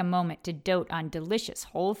let's take a moment to dote on delicious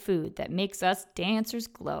whole food that makes us dancers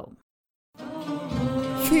glow.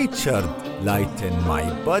 Featured Lighten My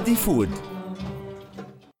Body Food.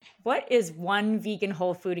 What is one vegan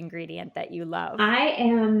whole food ingredient that you love? I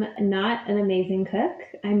am not an amazing cook.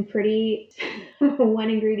 I'm pretty one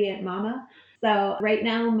ingredient mama. So right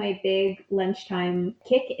now my big lunchtime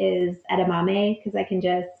kick is edamame because I can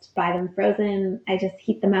just buy them frozen. I just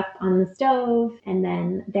heat them up on the stove and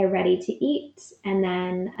then they're ready to eat. And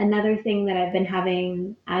then another thing that I've been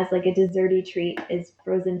having as like a desserty treat is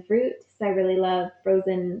frozen fruit. So I really love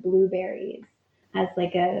frozen blueberries as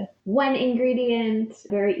like a one ingredient,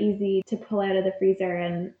 very easy to pull out of the freezer.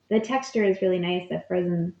 And the texture is really nice of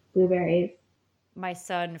frozen blueberries. My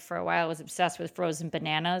son, for a while, was obsessed with frozen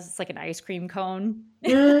bananas. It's like an ice cream cone.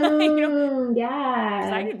 Yeah.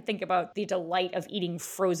 Because I didn't think about the delight of eating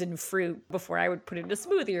frozen fruit before I would put it in a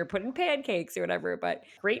smoothie or put in pancakes or whatever. But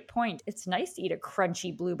great point. It's nice to eat a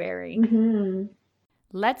crunchy blueberry. Mm-hmm.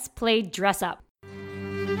 Let's play dress up.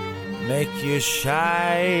 Make you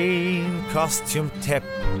shine, costume tip.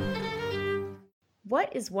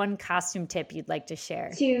 What is one costume tip you'd like to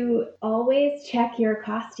share? To always check your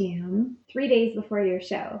costume 3 days before your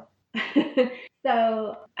show.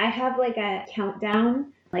 So I have like a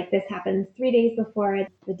countdown, like this happens 3 days before,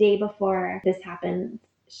 the day before this happens,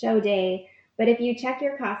 show day. But if you check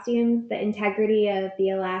your costumes, the integrity of the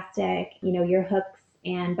elastic, your hooks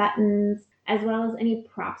and buttons, as well as any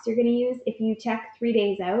props you're going to use, if you check 3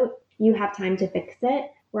 days out, you have time to fix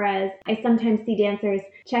it. Whereas I sometimes see dancers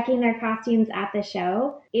checking their costumes at the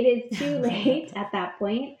show. It is too late at that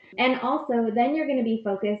point. And also, then you're going to be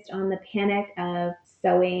focused on the panic of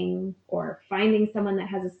sewing or finding someone that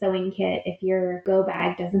has a sewing kit. If your go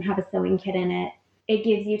bag doesn't have a sewing kit in it, it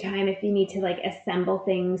gives you time if you need to like assemble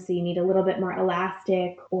things. So you need a little bit more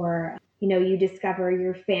elastic, or you discover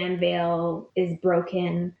your fan veil is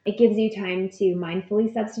broken. It gives you time to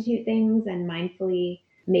mindfully substitute things and mindfully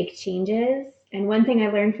make changes. And one thing I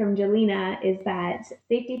learned from Jelena is that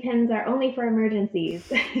safety pins are only for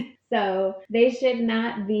emergencies. So they should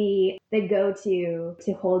not be the go-to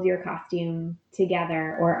to hold your costume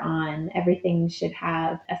together or on. Everything should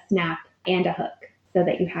have a snap and a hook so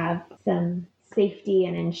that you have some safety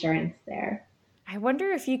and insurance there. I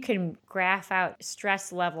wonder if you can graph out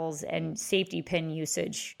stress levels and safety pin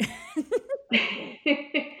usage.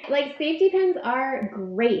 Like safety pins are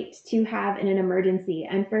great to have in an emergency.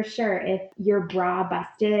 And for sure, if your bra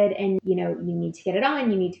busted and you need to get it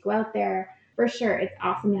on, you need to go out there, for sure, it's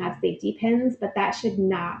awesome to have safety pins, but that should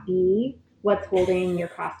not be what's holding your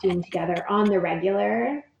costume together on the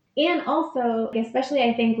regular. And also, especially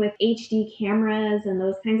I think with HD cameras and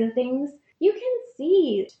those kinds of things, you can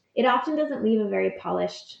see it often doesn't leave a very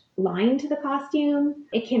polished line to the costume.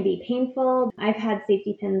 It can be painful. I've had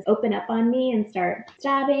safety pins open up on me and start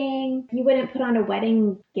stabbing. You wouldn't put on a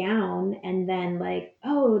wedding gown and then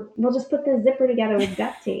we'll just put the zipper together with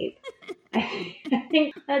duct tape. I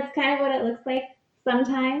think that's kind of what it looks like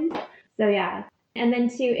sometimes. So yeah. And then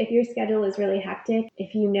too, if your schedule is really hectic,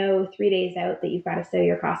 if you know 3 days out that you've got to sew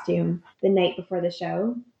your costume the night before the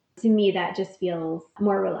show, to me, that just feels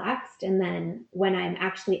more relaxed. And then when I'm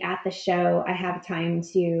actually at the show, I have time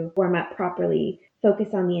to warm up properly, focus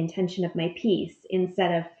on the intention of my piece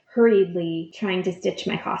instead of hurriedly trying to stitch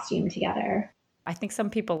my costume together. I think some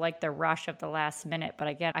people like the rush of the last minute, but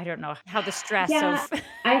again, I don't know how the stress of...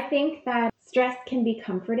 I think that stress can be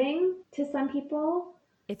comforting to some people.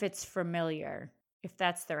 If it's familiar, if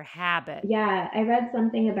that's their habit. Yeah, I read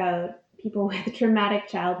something about people with traumatic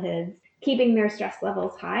childhoods keeping their stress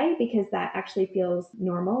levels high because that actually feels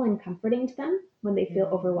normal and comforting to them when they feel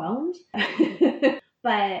overwhelmed.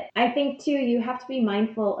 But I think too, you have to be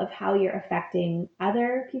mindful of how you're affecting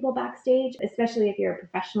other people backstage, especially if you're a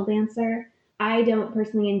professional dancer. I don't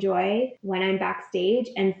personally enjoy when I'm backstage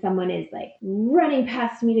and someone is like running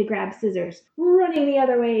past me to grab scissors, running the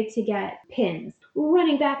other way to get pins,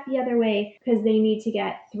 running back the other way because they need to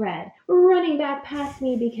get thread, running back past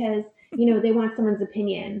me because they want someone's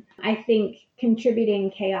opinion. I think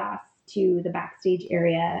contributing chaos to the backstage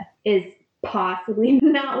area is possibly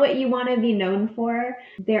not what you want to be known for.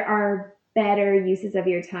 There are better uses of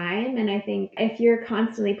your time. And I think if you're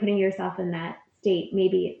constantly putting yourself in that state,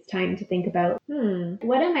 maybe it's time to think about,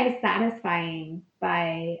 what am I satisfying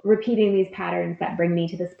by repeating these patterns that bring me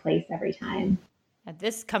to this place every time? And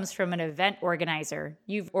this comes from an event organizer.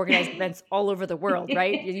 You've organized events all over the world,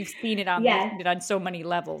 right? You've seen it on on so many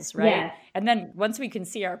levels, right? Yes. And then once we can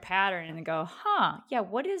see our pattern and go,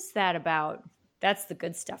 what is that about? That's the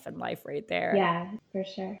good stuff in life right there. Yeah, for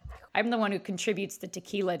sure. I'm the one who contributes the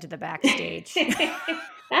tequila to the backstage.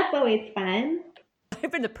 That's always fun.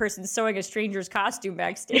 I've been the person sewing a stranger's costume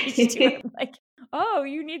backstage too. I'm like, oh,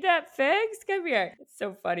 you need that fix? Come here. It's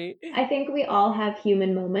so funny. I think we all have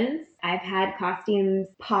human moments. I've had costumes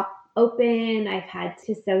pop open. I've had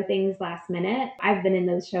to sew things last minute. I've been in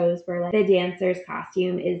those shows where the dancer's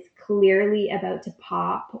costume is clearly about to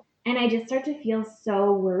pop. And I just start to feel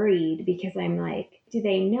so worried because I'm like, do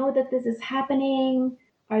they know that this is happening?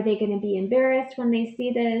 Are they going to be embarrassed when they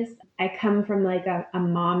see this? I come from a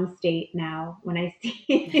mom state now when I see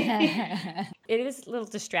It is a little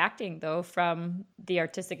distracting though from the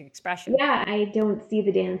artistic expression. Yeah, I don't see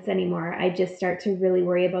the dance anymore. I just start to really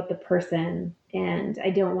worry about the person and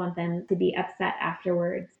I don't want them to be upset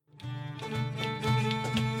afterwards.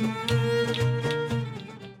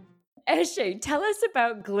 Eshe, tell us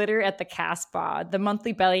about Glitter at the Casbah, the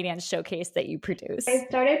monthly belly dance showcase that you produce. I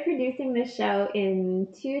started producing this show in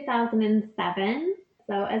 2007.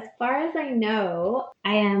 So as far as I know,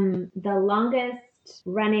 I am the longest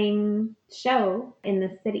running show in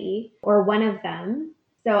the city, or one of them.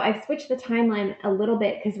 So I've switched the timeline a little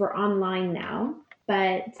bit because we're online now.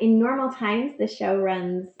 But in normal times, the show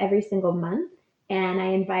runs every single month. And I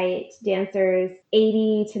invite dancers.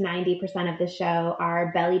 80 to 90% of the show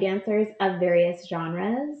are belly dancers of various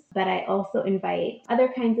genres, but I also invite other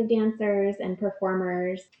kinds of dancers and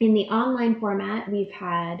performers. In the online format, we've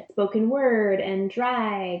had spoken word and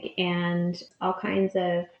drag and all kinds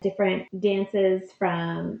of different dances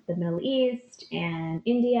from the Middle East and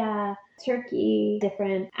India, Turkey,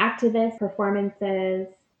 different activist performances.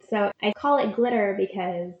 So I call it glitter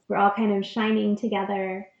because we're all kind of shining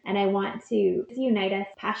together and I want to unite us,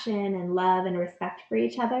 passion and love and respect for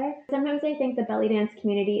each other. Sometimes I think the belly dance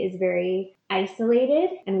community is very isolated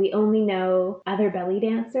and we only know other belly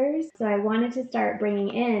dancers. So I wanted to start bringing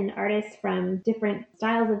in artists from different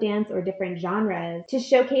styles of dance or different genres to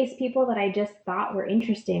showcase people that I just thought were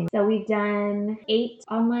interesting. So we've done 8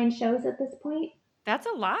 online shows at this point. That's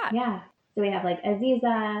a lot. Yeah. So we have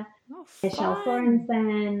Aziza, Michelle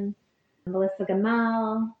Sorensen, Melissa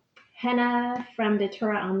Gamal, Henna from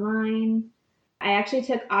Datura Online. I actually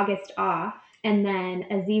took August off. And then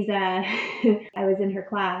Aziza, I was in her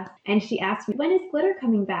class, and she asked me, when is glitter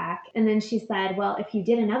coming back? And then she said, well, if you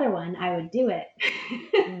did another one, I would do it.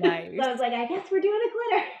 Nice. So I was like, I guess we're doing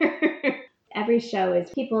a glitter. Every show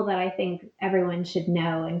is people that I think everyone should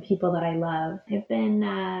know and people that I love. It's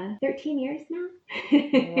been 13 years now.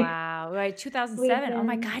 Wow. Right. 2007. Oh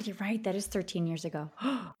my God, you're right. That is 13 years ago.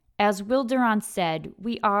 As Will Durant said,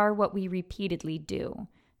 we are what we repeatedly do.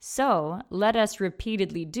 So let us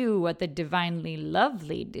repeatedly do what the divinely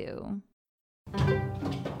lovely do.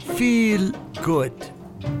 Feel good.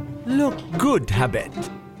 Look good habit.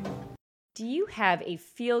 Do you have a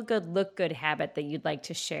feel good, look good habit that you'd like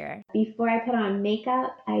to share? Before I put on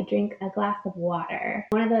makeup, I drink a glass of water.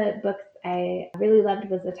 One of the books I really loved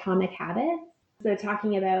was Atomic Habits. So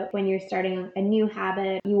talking about when you're starting a new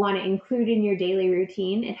habit, you want to include in your daily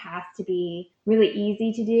routine. It has to be really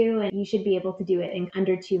easy to do, and you should be able to do it in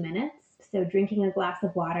under 2 minutes. So drinking a glass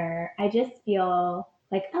of water, I just feel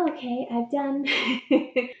like, oh, okay, I've done.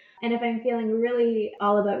 And if I'm feeling really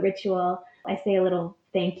all about ritual, I say a little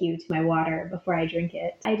thank you to my water before I drink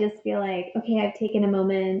it. I just feel like, okay, I've taken a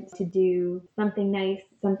moment to do something nice,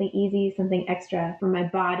 something easy, something extra for my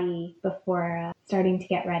body before starting to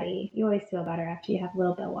get ready. You always feel better after you have a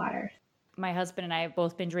little bit of water. My husband and I have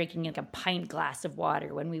both been drinking like a pint glass of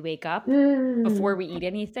water when we wake up before we eat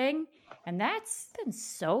anything. And that's been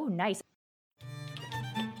so nice.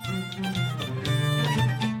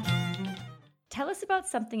 Tell us about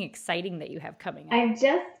something exciting that you have coming up. I've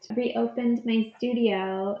just reopened my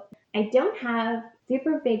studio. I don't have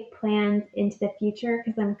super big plans into the future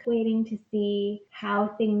because I'm waiting to see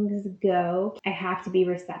how things go. I have to be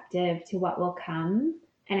receptive to what will come.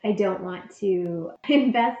 And I don't want to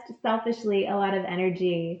invest selfishly a lot of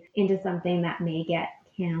energy into something that may get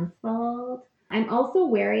canceled. I'm also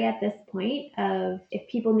wary at this point of if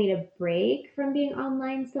people need a break from being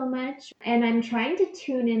online so much. And I'm trying to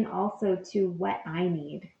tune in also to what I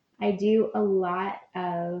need. I do a lot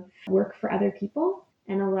of work for other people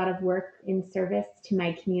and a lot of work in service to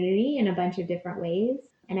my community in a bunch of different ways.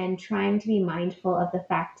 And I'm trying to be mindful of the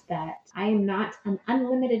fact that I am not an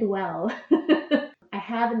unlimited well. I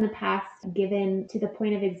have in the past given to the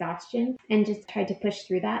point of exhaustion and just tried to push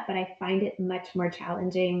through that, but I find it much more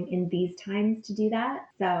challenging in these times to do that.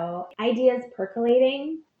 So ideas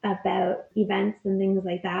percolating about events and things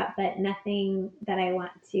like that, but nothing that I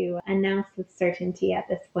want to announce with certainty at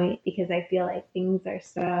this point because I feel like things are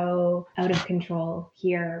so out of control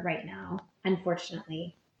here right now,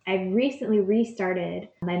 unfortunately. I recently restarted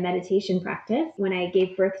my meditation practice. When I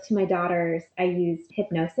gave birth to my daughters, I used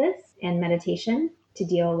hypnosis and meditation to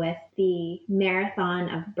deal with the marathon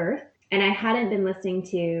of birth. And I hadn't been listening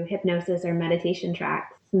to hypnosis or meditation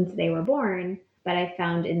tracks since they were born, but I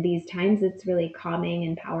found in these times it's really calming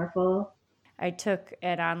and powerful. I took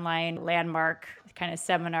an online Landmark kind of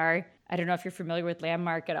seminar. I don't know if you're familiar with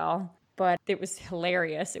Landmark at all, but it was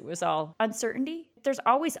hilarious. It was all uncertainty. There's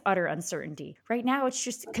always utter uncertainty. Right now, it's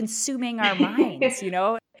just consuming our minds, you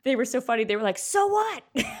know? They were so funny. They were like, so what?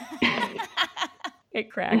 It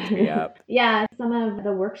cracked me up. Yeah, some of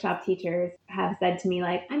the workshop teachers have said to me,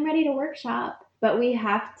 like, I'm ready to workshop, but we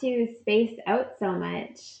have to space out so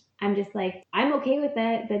much. I'm just like, I'm okay with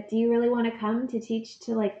it, but do you really want to come to teach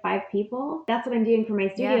to like 5 people? That's what I'm doing for my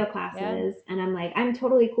studio classes. Yeah. And I'm like, I'm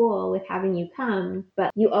totally cool with having you come,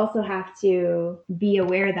 but you also have to be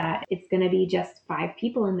aware that it's going to be just 5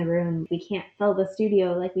 people in the room. We can't fill the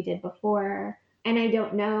studio like we did before. And I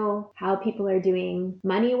don't know how people are doing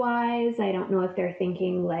money-wise. I don't know if they're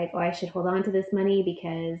thinking like, oh, I should hold on to this money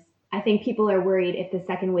because I think people are worried if the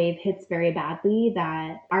second wave hits very badly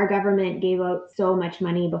that our government gave out so much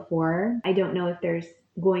money before. I don't know if there's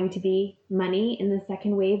going to be money in the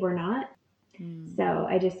second wave or not. So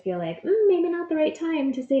I just feel like maybe not the right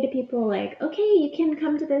time to say to people like, okay, you can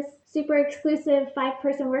come to this super exclusive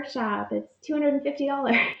 5-person workshop. It's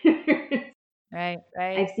 $250. Right.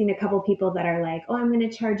 I've seen a couple people that are like, oh, I'm going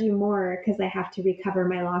to charge you more because I have to recover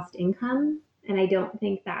my lost income. And I don't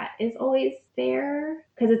think that is always fair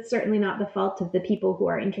because it's certainly not the fault of the people who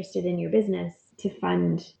are interested in your business to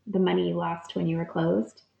fund the money you lost when you were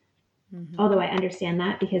closed. Mm-hmm. Although I understand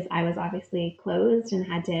that because I was obviously closed and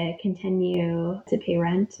had to continue to pay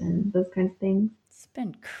rent and those kinds of things. It's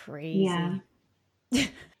been crazy.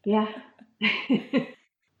 Yeah.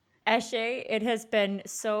 Eshe, it has been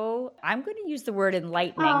so, I'm going to use the word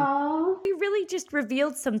enlightening. Aww. really just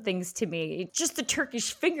revealed some things to me. Just the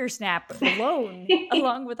Turkish finger snap alone,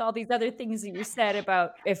 along with all these other things that you said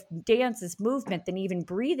about if dance is movement, then even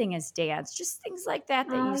breathing is dance. Just things like that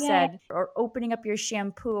you said. Or opening up your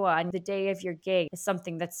shampoo on the day of your gig is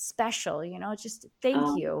something that's special. Just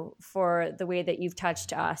thank you for the way that you've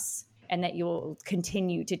touched us and that you'll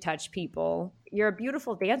continue to touch people. You're a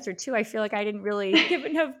beautiful dancer too. I feel like I didn't really give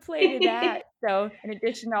enough play to that. So in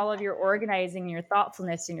addition to all of your organizing, your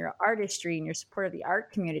thoughtfulness and your artistry and your support of the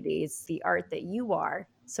art community, it's the art that you are.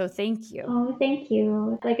 So thank you. Oh, thank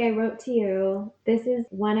you. Like I wrote to you, this is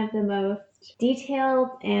one of the most detailed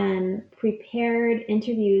and prepared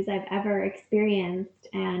interviews I've ever experienced.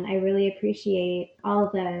 And I really appreciate all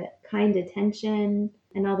the kind attention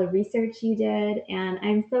and all the research you did. And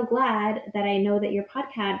I'm so glad that I know that your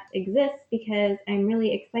podcast exists because I'm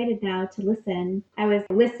really excited now to listen. I was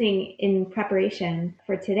listening in preparation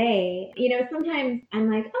for today. Sometimes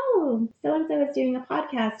I'm like, oh, so-and-so is doing a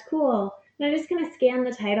podcast. Cool. And I just kind of scan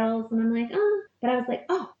the titles and I'm like, oh, but I was like,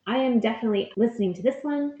 oh, I am definitely listening to this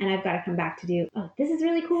one and I've got to come back to do, oh, this is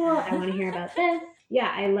really cool. I want to hear about this.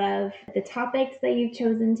 Yeah, I love the topics that you've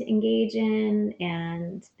chosen to engage in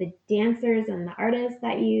and the dancers and the artists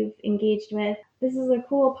that you've engaged with. This is a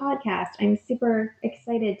cool podcast. I'm super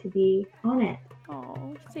excited to be on it.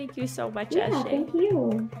 Oh, thank you so much, Yeah, Ashley. thank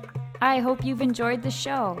you. I hope you've enjoyed the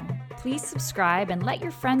show. Please subscribe and let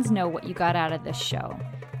your friends know what you got out of this show.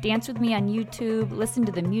 Dance with me on YouTube, listen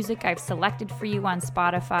to the music I've selected for you on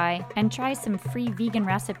Spotify, and try some free vegan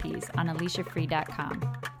recipes on AliciaFree.com.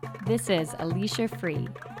 This is Alicia Free,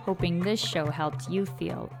 hoping this show helped you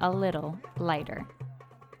feel a little lighter.